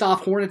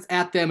off hornets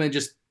at them and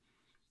just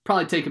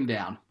probably take them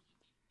down.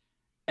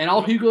 And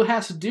all Hugo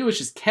has to do is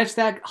just catch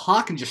that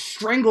hawk and just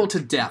strangle it to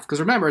death. Because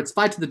remember, it's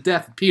fight to the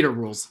death with Peter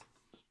rules.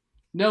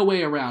 No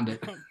way around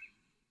it.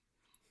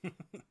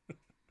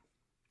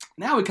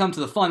 Now we come to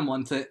the fun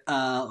one to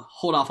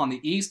hold off on the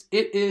East.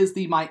 It is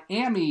the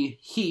Miami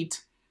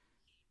Heat,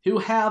 who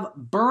have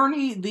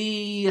Bernie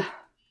the...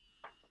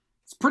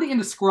 It's pretty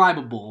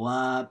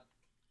indescribable.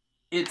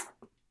 It's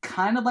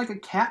kind of like a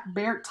cat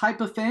bear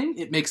type of thing.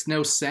 It makes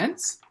no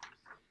sense.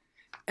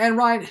 And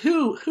Ryan,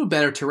 who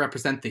better to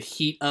represent the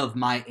Heat of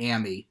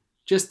Miami?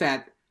 Just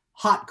that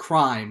hot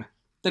crime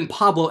than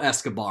Pablo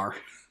Escobar.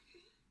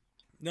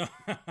 No.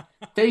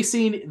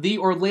 Facing the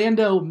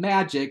Orlando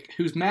Magic,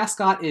 whose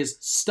mascot is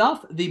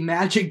Stuff the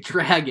Magic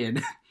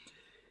Dragon.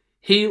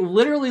 He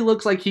literally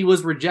looks like he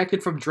was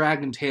rejected from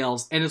Dragon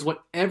Tales and is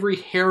what every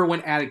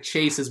heroin addict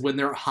chases when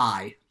they're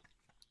high.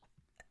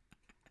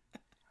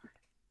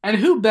 And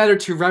who better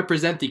to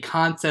represent the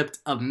concept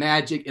of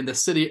magic in the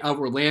city of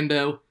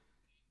Orlando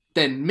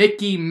than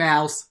Mickey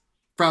Mouse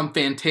from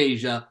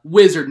Fantasia,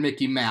 Wizard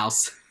Mickey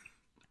Mouse.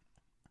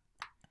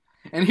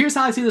 And here's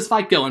how I see this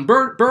fight going.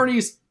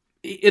 Bernie's,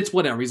 it's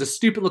whatever. He's a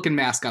stupid-looking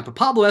mascot. But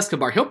Pablo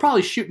Escobar, he'll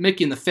probably shoot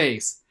Mickey in the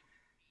face.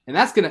 And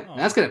that's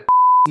gonna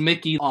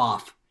Mickey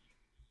off.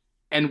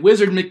 And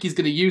Wizard Mickey's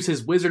gonna use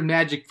his wizard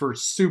magic for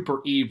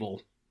super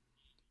evil.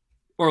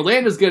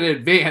 Orlando's gonna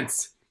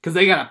advance, because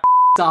they got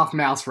a off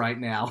mouse right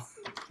now.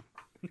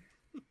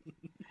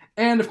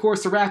 And, of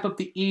course, to wrap up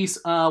the East,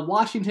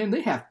 Washington,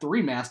 they have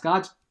three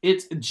mascots.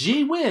 It's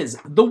Gee Whiz,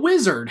 the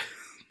Wizard.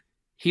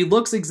 He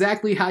looks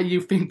exactly how you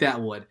think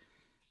that would.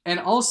 And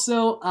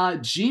also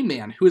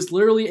G-Man, who is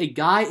literally a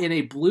guy in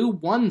a blue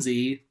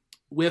onesie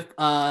with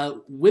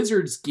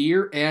wizard's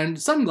gear and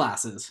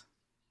sunglasses.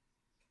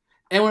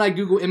 And when I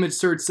Google image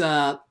search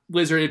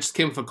wizard, it just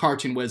came with a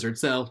cartoon wizard.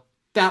 So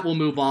that will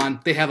move on.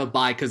 They have a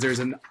bye because there's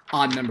an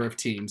odd number of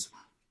teams.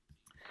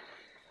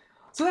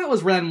 So that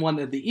was round one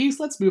of the East.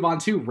 Let's move on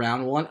to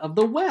round one of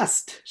the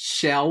West,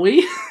 shall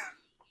we?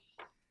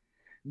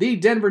 The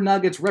Denver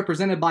Nuggets,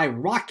 represented by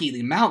Rocky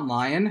the Mountain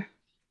Lion.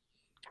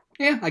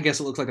 Yeah, I guess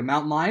it looks like a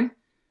mountain lion.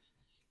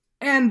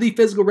 And the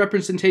physical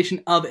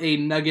representation of a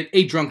Nugget,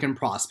 a drunken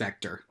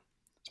prospector.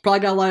 He's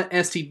probably got a lot of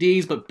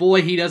STDs, but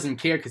boy, he doesn't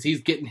care because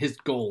he's getting his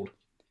gold.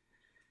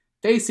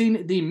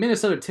 Facing the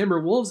Minnesota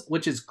Timberwolves,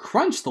 which is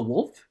Crunch the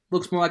Wolf.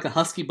 Looks more like a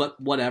husky,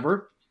 but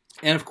whatever.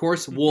 And of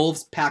course,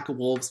 wolves, pack of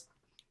wolves.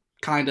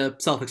 Kind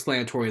of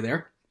self-explanatory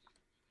there.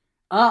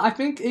 I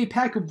think a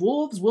pack of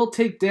wolves will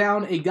take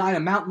down a guy in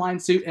a mountain lion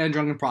suit and a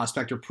drunken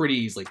prospector pretty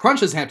easily. Crunch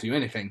doesn't have to do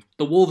anything.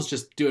 The wolves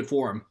just do it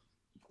for him.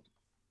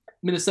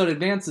 Minnesota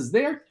advances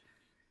there.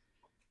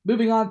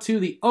 Moving on to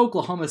the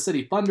Oklahoma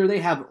City Thunder, they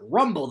have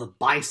Rumble the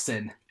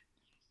Bison.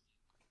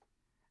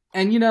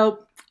 And, you know,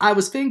 I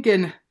was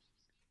thinking,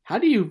 how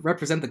do you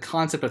represent the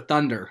concept of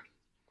thunder?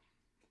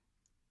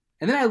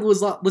 And then I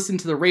was listening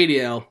to the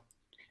radio,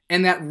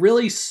 and that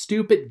really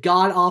stupid,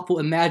 god-awful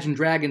Imagine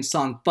Dragons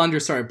song, Thunder,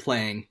 started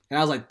playing. And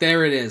I was like,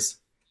 there it is.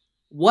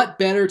 What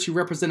better to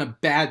represent a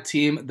bad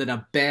team than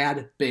a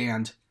bad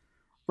band?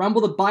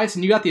 Rumble the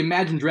Bison, you got the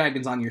Imagine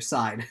Dragons on your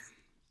side.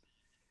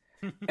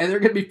 And they're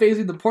going to be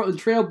facing the Portland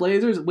Trail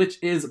Blazers, which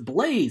is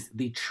Blaze,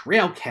 the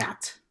Trail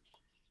Cat.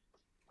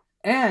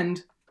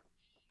 And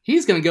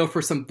he's going to go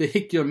for some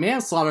vehicular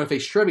manslaughter with a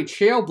Chevy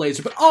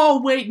Trailblazer. But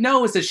oh, wait,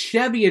 no, it's a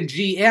Chevy and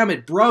GM.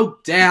 It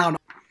broke down.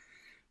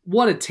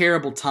 What a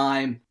terrible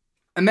time.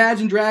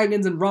 Imagine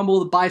Dragons and Rumble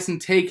the Bison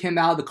take him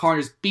out of the car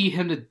and just beat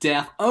him to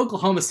death.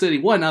 Oklahoma City,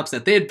 what an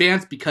upset. They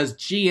advanced because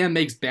GM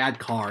makes bad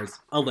cars,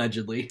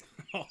 allegedly.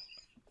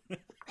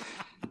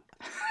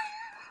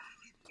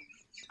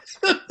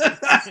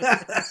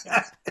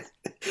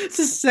 It's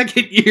the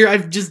second year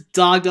I've just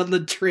dogged on the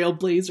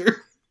Trailblazer.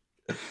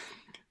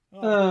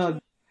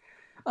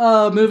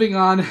 Moving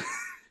on.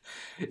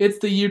 It's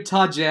the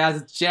Utah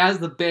Jazz. It's Jazz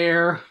the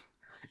Bear.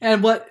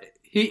 And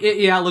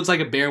it looks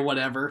like a bear,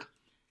 whatever.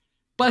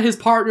 But his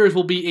partners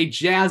will be a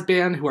jazz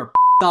band who are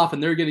off,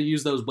 and they're going to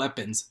use those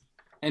weapons.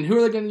 And who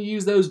are they going to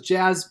use those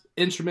jazz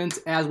instruments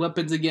as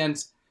weapons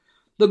against?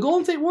 The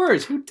Golden State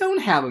Warriors, who don't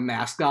have a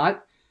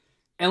mascot.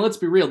 And let's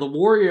be real, the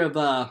warrior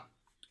of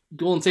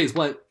Golden State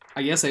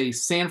is a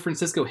San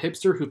Francisco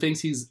hipster who thinks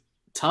he's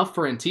tough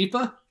for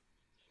Antifa?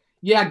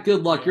 Yeah,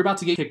 good luck. You're about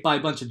to get kicked by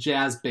a bunch of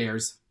jazz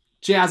bears.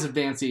 Jazz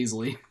advance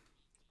easily.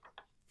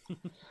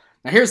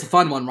 Now here's the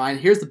fun one, Ryan.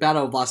 Here's the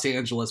Battle of Los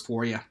Angeles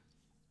for you.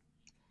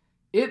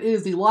 It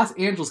is the Los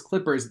Angeles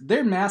Clippers.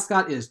 Their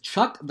mascot is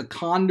Chuck the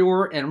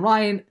Condor. And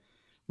Ryan,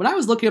 when I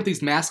was looking up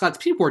these mascots,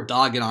 people were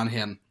dogging on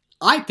him.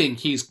 I think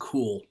he's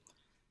cool.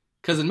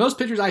 Because in most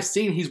pictures I've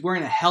seen, he's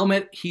wearing a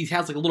helmet. He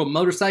has like a little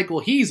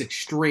motorcycle. He's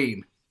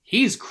extreme.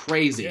 He's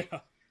crazy. Yeah.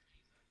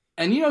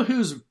 And you know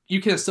who's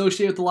you can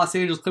associate with the Los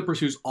Angeles Clippers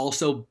who's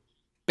also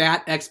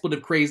bat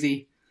expletive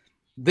crazy?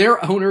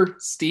 Their owner,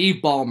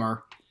 Steve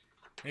Ballmer,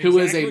 who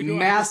is a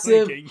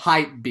massive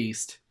hype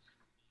beast.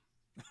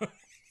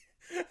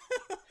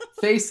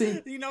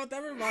 Facing... You know what,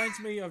 that reminds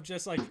me of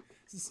just like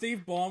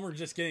Steve Ballmer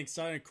just getting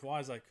excited.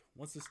 Kawhi's like,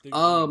 what's this dude?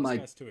 Oh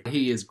my,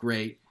 he is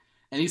great.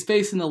 And he's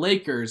facing the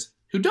Lakers,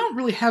 who don't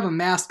really have a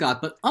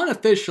mascot, but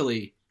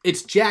unofficially,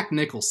 it's Jack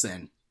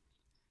Nicholson.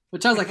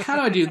 Which I was like, how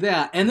do I do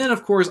that? And then,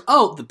 of course,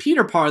 the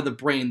Peter part of the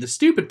brain, the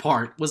stupid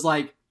part, was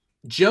like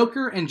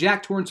Joker and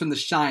Jack Torrance from The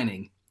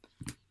Shining.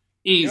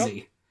 Easy.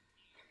 Yep.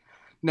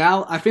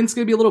 Now, I think it's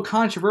going to be a little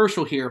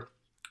controversial here,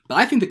 but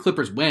I think the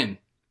Clippers win.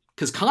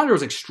 Because Condor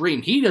is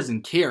extreme. He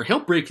doesn't care. He'll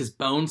break his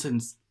bones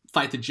and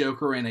fight the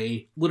Joker in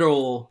a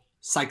literal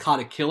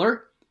psychotic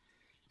killer.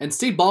 And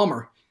Steve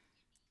Ballmer.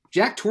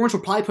 Jack Torrance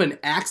will probably put an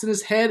axe in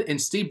his head, and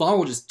Steve Ballmer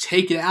will just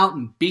take it out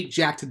and beat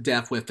Jack to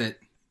death with it.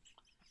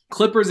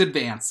 Clippers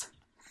advance.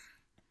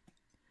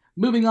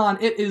 Moving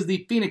on, it is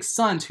the Phoenix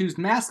Suns, whose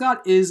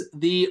mascot is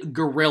the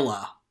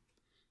Gorilla.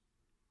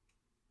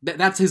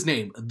 That's his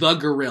name, the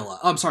Gorilla.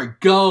 I'm sorry,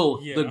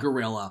 the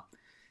Gorilla.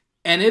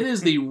 And it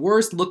is the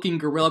worst looking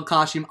gorilla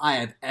costume I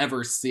have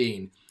ever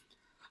seen.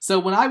 So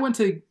when I went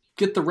to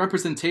get the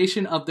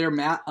representation of their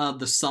of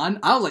the sun,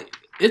 I was like,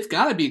 it's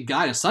got to be a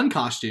guy in a sun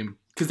costume,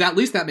 because at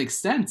least that makes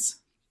sense.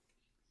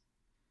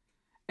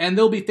 And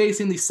they'll be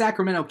facing the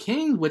Sacramento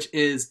Kings, which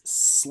is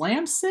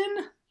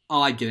Slamson?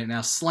 Oh, I get it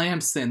now.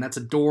 Slamson. That's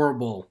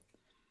adorable.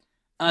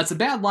 It's a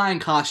bad lion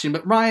costume,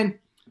 but Ryan,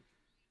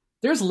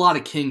 there's a lot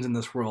of kings in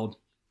this world.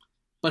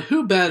 But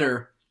who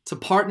better to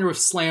partner with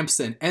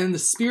Slamson and in the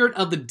spirit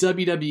of the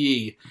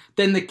WWE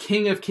than the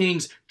King of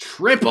Kings,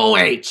 Triple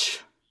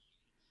H?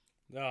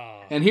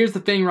 Oh. And here's the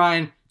thing,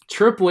 Ryan.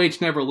 Triple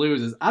H never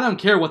loses. I don't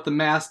care what the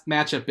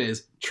matchup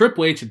is.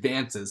 Triple H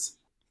advances.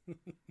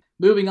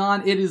 Moving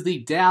on, it is the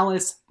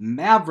Dallas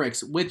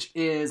Mavericks, which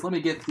is, let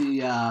me get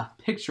the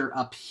picture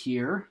up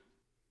here.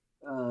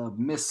 So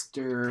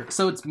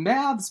it's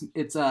Mavs,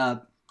 it's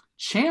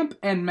Champ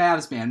and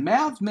Mavs Man.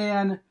 Mavs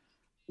Man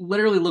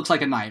literally looks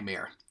like a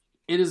nightmare.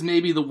 It is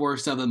maybe the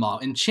worst of them all.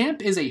 And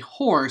Champ is a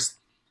horse,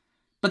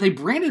 but they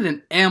branded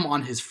an M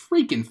on his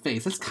freaking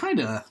face. It's kind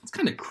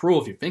of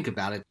cruel if you think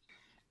about it.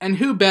 And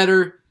who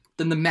better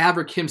than the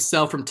Maverick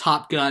himself from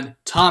Top Gun,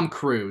 Tom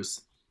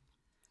Cruise.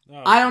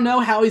 Oh. I don't know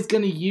how he's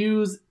going to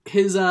use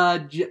his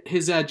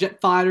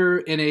jet fighter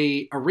in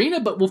a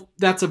arena, but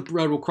that's a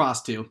road we'll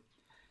cross to.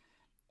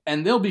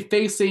 And they'll be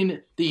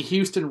facing the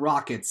Houston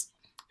Rockets,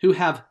 who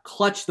have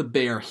Clutch the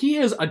Bear. He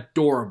is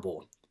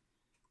adorable.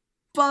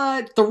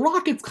 But the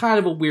Rocket's kind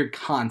of a weird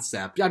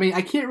concept. I mean,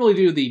 I can't really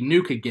do the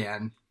nuke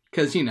again,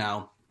 because,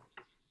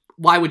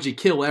 why would you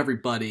kill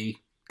everybody?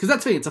 Because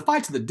that's the thing, it's a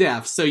fight to the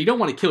death, so you don't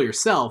want to kill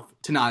yourself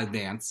to not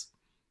advance.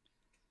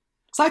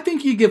 So I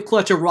think you give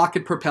Clutch a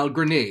rocket-propelled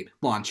grenade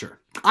launcher.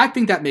 I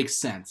think that makes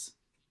sense.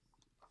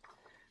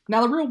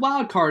 Now, the real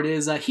wild card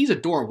is he's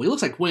adorable. He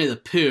looks like Winnie the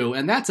Pooh,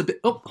 and that's a bit...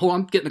 Oh, hold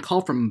on, I'm getting a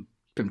call from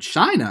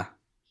China.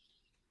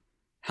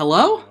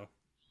 Hello?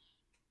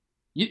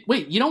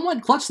 Wait, you don't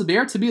want Clutch the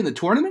Bear to be in the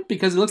tournament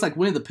because he looks like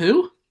Winnie the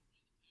Pooh?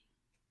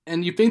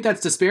 And you think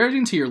that's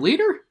disparaging to your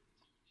leader?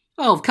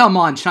 Oh, come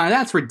on, China,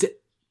 that's ridiculous.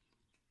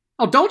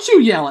 Oh, don't you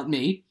yell at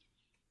me.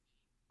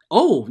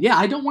 Oh, yeah,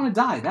 I don't want to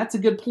die. That's a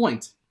good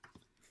point.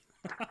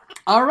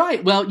 All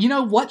right. Well, you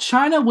know what,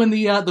 China? When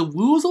the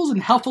woozles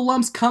and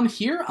Huffalumps come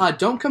here,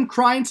 don't come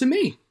crying to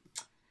me.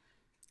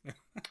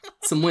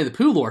 Some Winnie the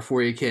Pooh lore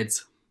for you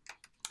kids.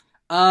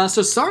 So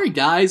sorry,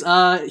 guys.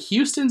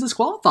 Houston's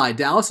disqualified.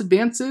 Dallas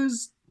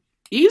advances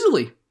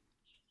easily.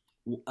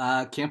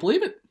 Can't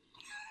believe it.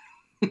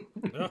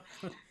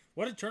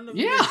 What a turn of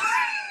events.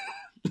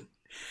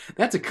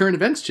 That's a current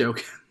events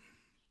joke.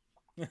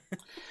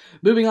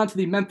 Moving on to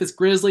the Memphis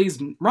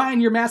Grizzlies.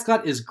 Ryan, your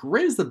mascot is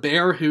Grizz the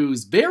Bear,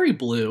 who's very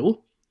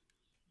blue.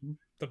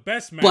 The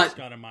best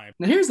mascot in my opinion.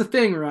 Now here's the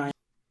thing, Ryan.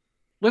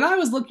 When I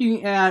was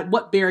looking at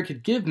what bear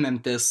could give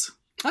Memphis,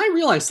 I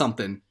realized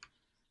something.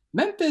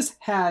 Memphis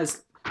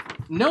has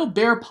no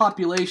bear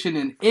population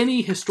in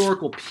any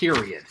historical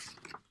period.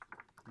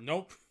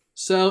 Nope.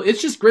 So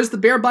it's just Grizz the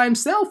Bear by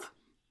himself.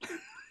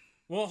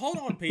 Well, hold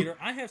on, Peter.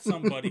 I have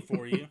somebody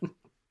for you.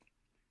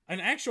 An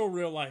actual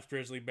real-life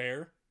grizzly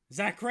bear.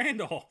 Zach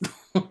Randolph.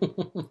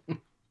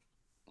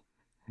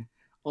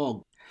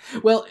 Oh.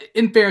 Well,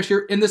 in fairness,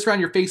 in this round,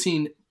 you're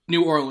facing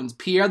New Orleans.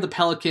 Pierre the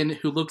Pelican,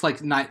 who looked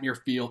like Nightmare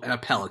Fuel, and a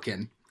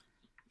pelican.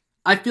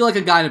 I feel like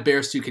a guy in a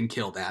bear suit can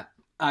kill that.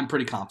 I'm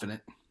pretty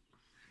confident.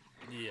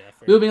 Yeah.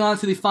 Fair. Moving on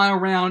to the final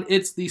round,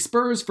 it's the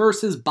Spurs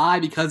versus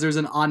bye because there's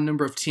an odd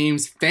number of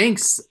teams.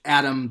 Thanks,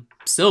 Adam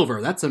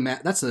Silver. That's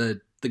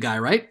the guy,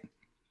 right?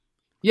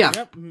 Yeah.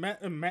 Yep.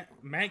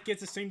 Matt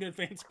gets his team to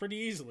advance pretty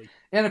easily.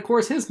 And of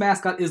course, his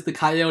mascot is the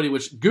Coyote,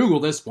 which Google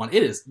this one.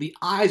 The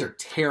eyes are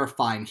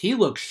terrifying. He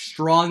looks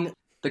strong.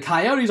 The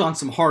Coyote's on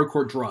some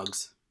hardcore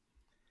drugs.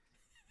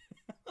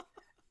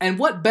 And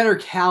what better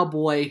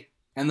cowboy,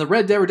 and the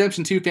Red Dead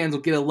Redemption 2 fans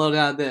will get a load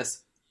out of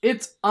this.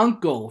 It's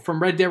Uncle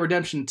from Red Dead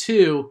Redemption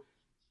 2,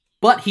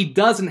 but he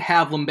doesn't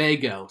have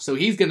lumbago, so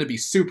he's going to be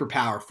super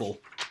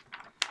powerful.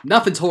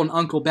 Nothing's holding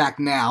Uncle back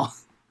now.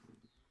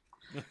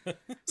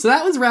 So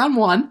that was round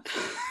 1.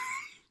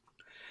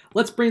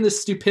 Let's bring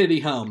this stupidity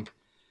home.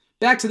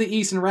 Back to the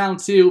East in round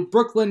 2.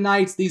 Brooklyn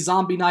Knights, the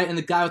Zombie Knight, and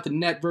the guy with the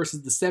net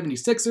versus the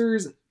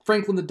 76ers.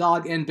 Franklin the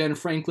Dog and Ben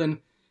Franklin.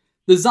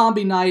 The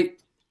Zombie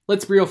Knight,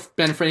 let's be real,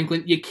 Ben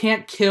Franklin, you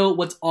can't kill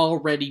what's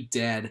already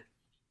dead.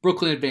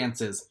 Brooklyn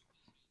advances.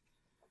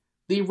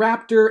 The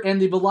Raptor and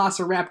the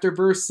Velociraptor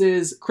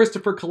versus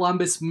Christopher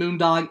Columbus,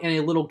 Moondog, and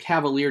a little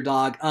Cavalier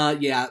Dog.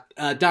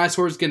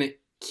 Dinosaur's gonna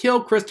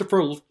kill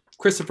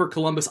Christopher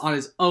Columbus on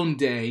his own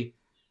day,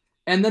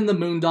 and then the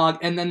Moondog,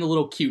 and then the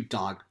little cute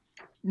dog.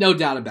 No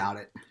doubt about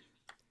it.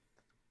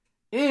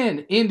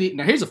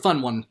 Now here's a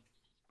fun one.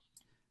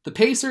 The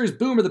Pacers,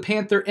 Boomer the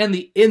Panther, and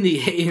the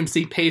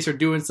AMC Pace are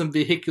doing some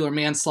vehicular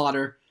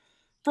manslaughter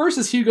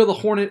versus Hugo the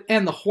Hornet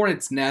and the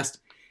Hornet's Nest.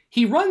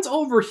 He runs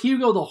over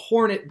Hugo the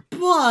Hornet,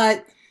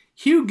 but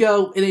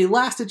Hugo, in a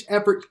last-ditch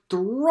effort,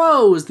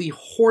 throws the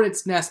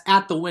Hornet's Nest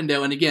at the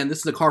window. And again, this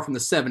is a car from the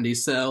 70s,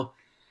 so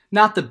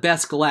not the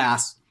best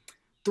glass.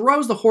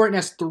 Throws the Hornet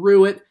Nest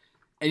through it,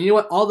 and you know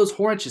what? All those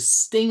hornets just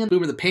sting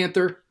Boomer the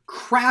Panther,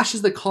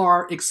 crashes the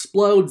car,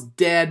 explodes,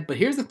 dead. But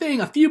here's the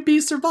thing, a few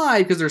bees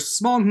survive because they're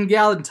small and can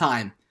gallon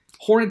time.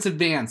 Hornets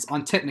advance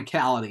on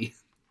technicality.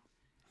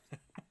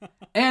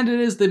 And it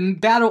is the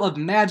Battle of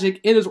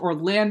Magic. It is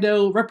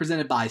Orlando,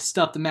 represented by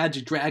Stuff the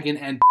Magic Dragon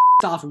and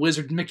off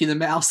Wizard Mickey the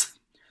Mouse,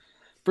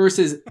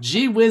 versus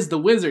G-Wiz the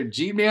Wizard,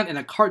 G-Man, and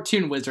a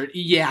cartoon wizard.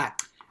 Yeah,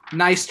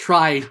 nice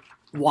try,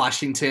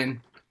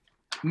 Washington.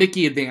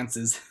 Mickey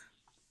advances.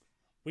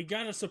 We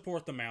gotta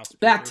support the mouse.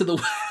 Back to the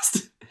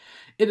West.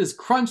 It is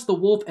Crunch the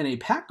Wolf and a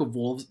pack of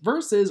wolves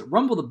versus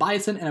Rumble the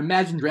Bison and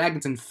Imagine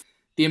Dragons. And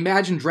the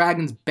Imagine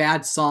Dragons'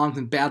 bad songs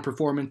and bad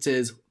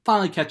performances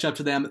finally catch up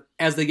to them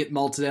as they get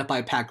mauled to death by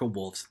a pack of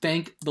wolves.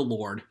 Thank the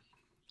Lord.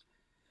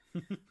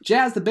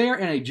 Jazz the Bear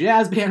and a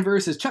jazz band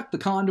versus Chuck the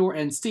Condor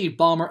and Steve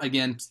Ballmer.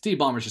 Again, Steve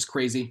Ballmer's just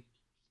crazy.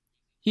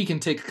 He can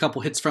take a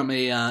couple hits from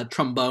a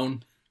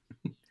trombone.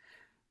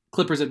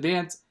 Clippers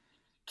advance.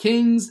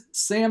 Kings,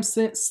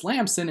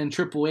 Slamson, and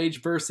Triple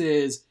H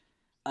versus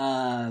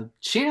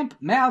Champ,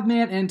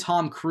 Mavman, and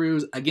Tom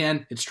Cruise.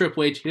 Again, it's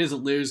Triple H. He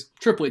doesn't lose.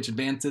 Triple H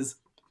advances.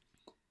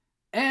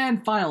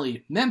 And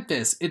finally,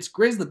 Memphis. It's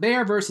Grizz the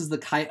Bear versus the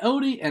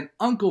Coyote and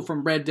Uncle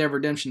from Red Dead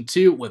Redemption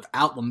 2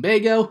 without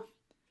lumbago.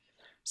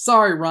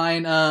 Sorry,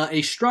 Ryan.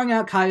 A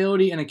strung-out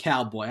coyote and a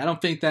cowboy. I don't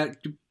think that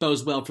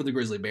bodes well for the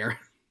grizzly bear.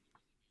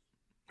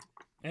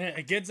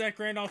 Get Zach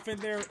Randolph in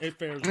there, it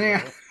fares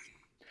well.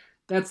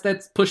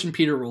 That's pushing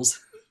Peter rules.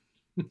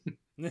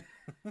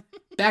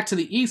 Back to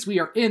the East, we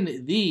are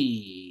in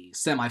the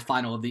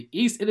semifinal of the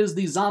East. It is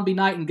the Zombie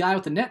Knight and Guy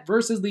with the Net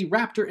versus the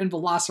Raptor and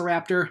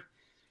Velociraptor.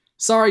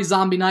 Sorry,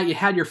 Zombie Knight, you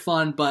had your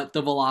fun, but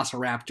the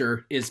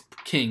Velociraptor is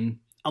king,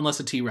 unless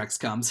a T-Rex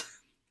comes.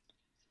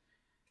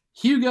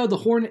 Hugo the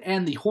Hornet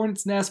and the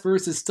Hornet's Nest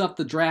versus Stuff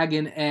the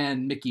Dragon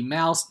and Mickey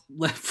Mouse.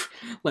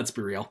 Let's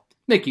be real.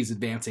 Mickey's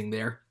advancing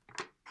there.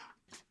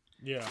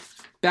 Yeah.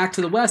 Back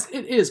to the West,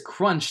 it is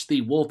Crunch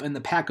the Wolf and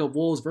the Pack of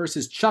Wolves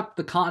versus Chuck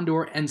the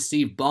Condor and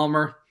Steve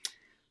Ballmer.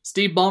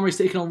 Steve Ballmer's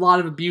taken a lot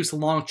of abuse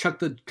along with Chuck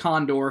the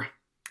Condor,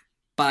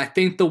 but I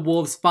think the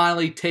Wolves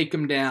finally take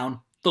him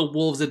down. The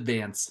Wolves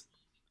advance.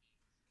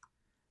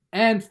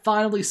 And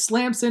finally,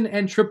 Slamson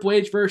and Triple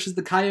H versus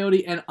the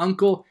Coyote and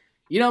Uncle.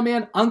 You know,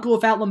 man, Uncle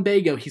without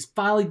lumbago, he's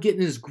finally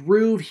getting his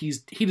groove.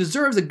 He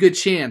deserves a good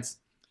chance.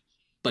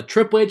 But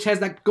Triple H has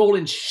that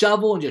golden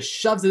shovel and just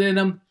shoves it in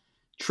him.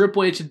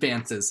 Triple H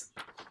advances.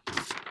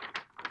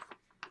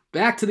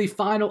 Back to the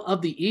final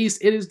of the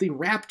East. It is the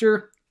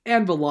Raptor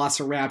and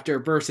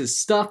Velociraptor versus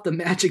Stuff the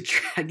Magic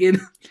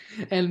Dragon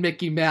and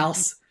Mickey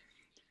Mouse.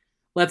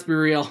 Let's be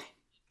real.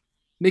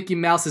 Mickey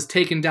Mouse has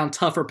taken down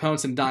tougher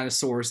opponents than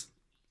dinosaurs.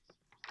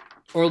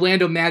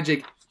 Orlando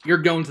Magic, you're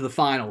going to the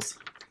finals.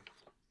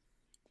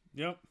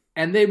 Yep.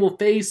 And they will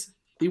face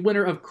the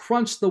winner of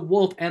Crunch the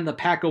Wolf and the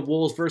Pack of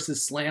Wolves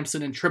versus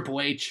Slamson and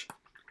Triple H.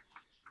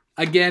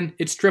 Again,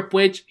 it's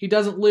Triple H. He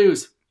doesn't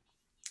lose.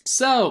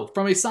 So,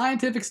 from a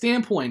scientific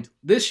standpoint,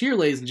 this year,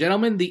 ladies and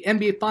gentlemen, the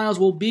NBA Finals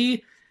will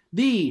be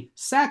the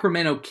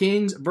Sacramento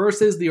Kings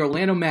versus the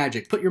Orlando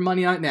Magic. Put your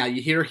money on it now.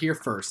 You hear it here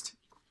first.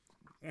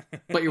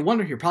 But you're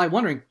probably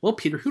wondering, well,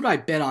 Peter, who do I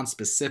bet on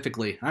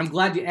specifically? I'm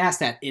glad you asked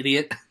that,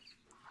 idiot.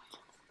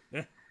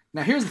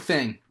 Now, here's the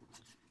thing.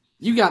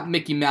 You got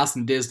Mickey Mouse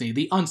and Disney.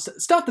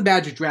 Stuff the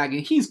Magic Dragon,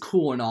 he's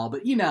cool and all,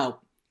 but, you know,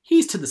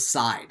 he's to the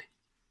side.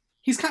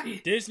 He's kind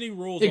of... Disney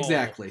rules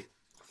exactly.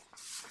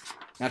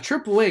 Now,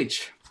 Triple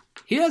H,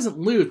 he doesn't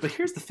lose, but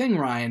here's the thing,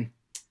 Ryan.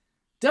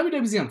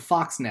 WWE's on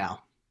Fox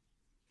now.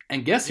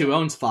 And guess who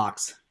owns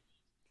Fox?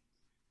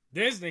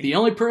 Disney. The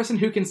only person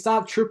who can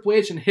stop Triple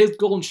H and his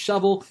golden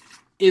shovel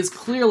is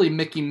clearly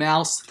Mickey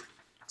Mouse.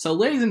 So,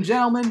 ladies and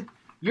gentlemen,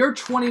 your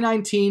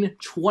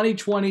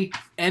 2019-2020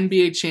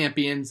 NBA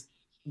champions,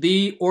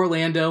 the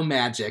Orlando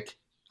Magic.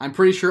 I'm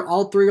pretty sure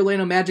all three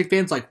Orlando Magic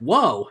fans are like,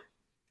 whoa,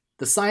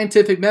 the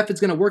scientific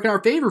method's going to work in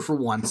our favor for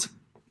once.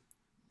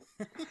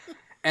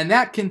 And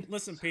that can...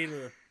 Listen,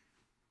 Peter,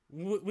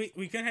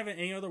 we couldn't have it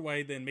any other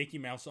way than Mickey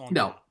Mouse on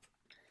No. top.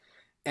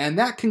 And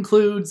that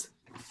concludes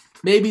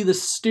maybe the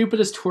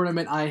stupidest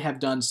tournament I have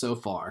done so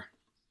far.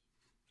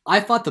 I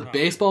thought the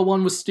baseball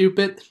one was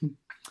stupid.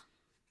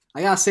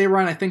 I gotta say,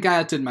 Ryan, I think I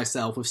outdid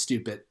myself with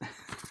stupid.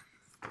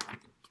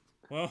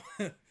 Well,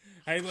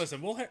 hey,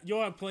 listen,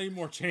 you'll have plenty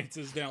more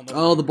chances down the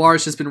Oh, the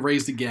bar's just been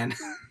raised again.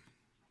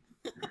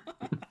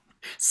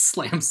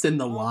 Slamson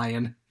the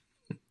lion.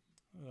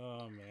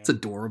 Oh, man. It's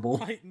adorable.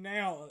 Right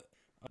now,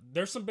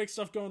 there's some big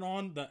stuff going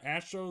on. The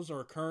Astros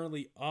are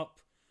currently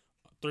up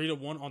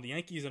 3-1 on the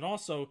Yankees, and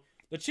also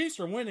the Chiefs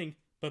are winning,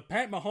 but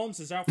Pat Mahomes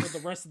is out for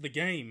the rest of the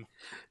game.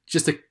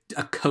 Just a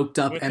coked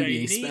up With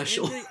NBA a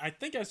special. Injury. I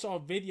think I saw a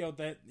video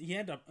that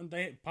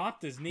they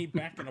popped his knee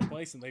back into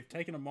place and they've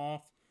taken him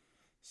off.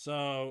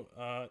 So,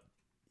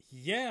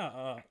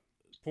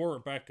 poor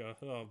Rebecca.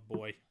 Oh,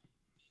 boy.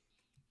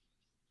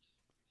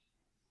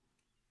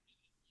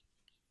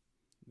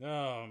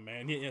 Oh,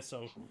 man. Yeah,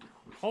 so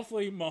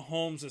hopefully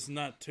Mahomes is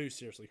not too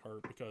seriously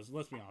hurt because,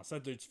 let's be honest,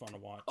 that dude's fun to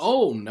watch.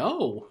 Oh,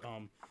 no.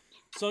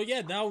 So,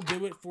 yeah, that'll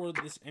do it for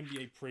this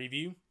NBA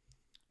preview.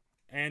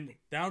 And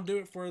that'll do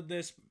it for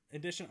this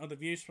edition of the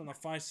Views from the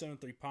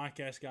 573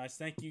 podcast, guys.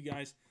 Thank you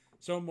guys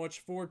so much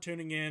for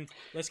tuning in.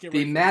 Let's get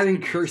ready the for Madden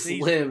this curse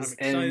season. lives,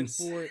 I'm and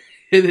excited for it.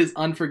 it is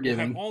We'll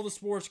unforgiving. have all the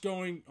sports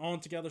going on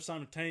together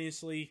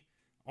simultaneously.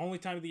 Only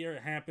time of the year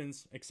it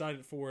happens.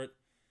 Excited for it.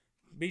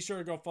 Be sure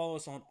to go follow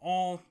us on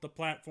all the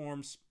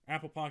platforms.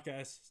 Apple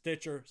Podcasts,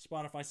 Stitcher,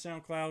 Spotify,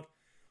 SoundCloud.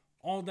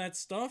 All that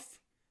stuff.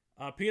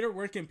 Peter,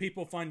 where can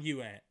people find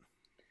you at?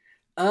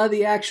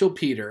 The actual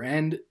Peter.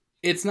 And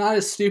it's not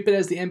as stupid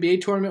as the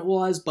NBA tournament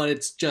was, but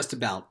it's just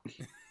about.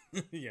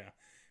 Yeah.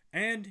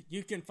 And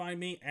you can find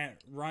me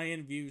at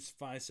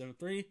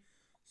RyanViews573.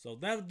 So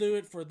that'll do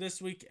it for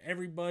this week,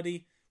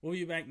 everybody. We'll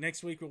be back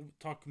next week. We'll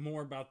talk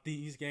more about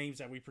these games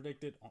that we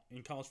predicted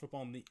in college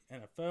football and the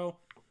NFL.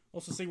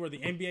 Also see where the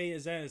NBA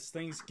is at as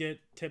things get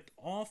tipped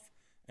off.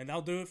 And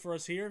that'll do it for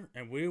us here.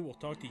 And we will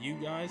talk to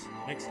you guys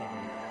next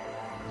time.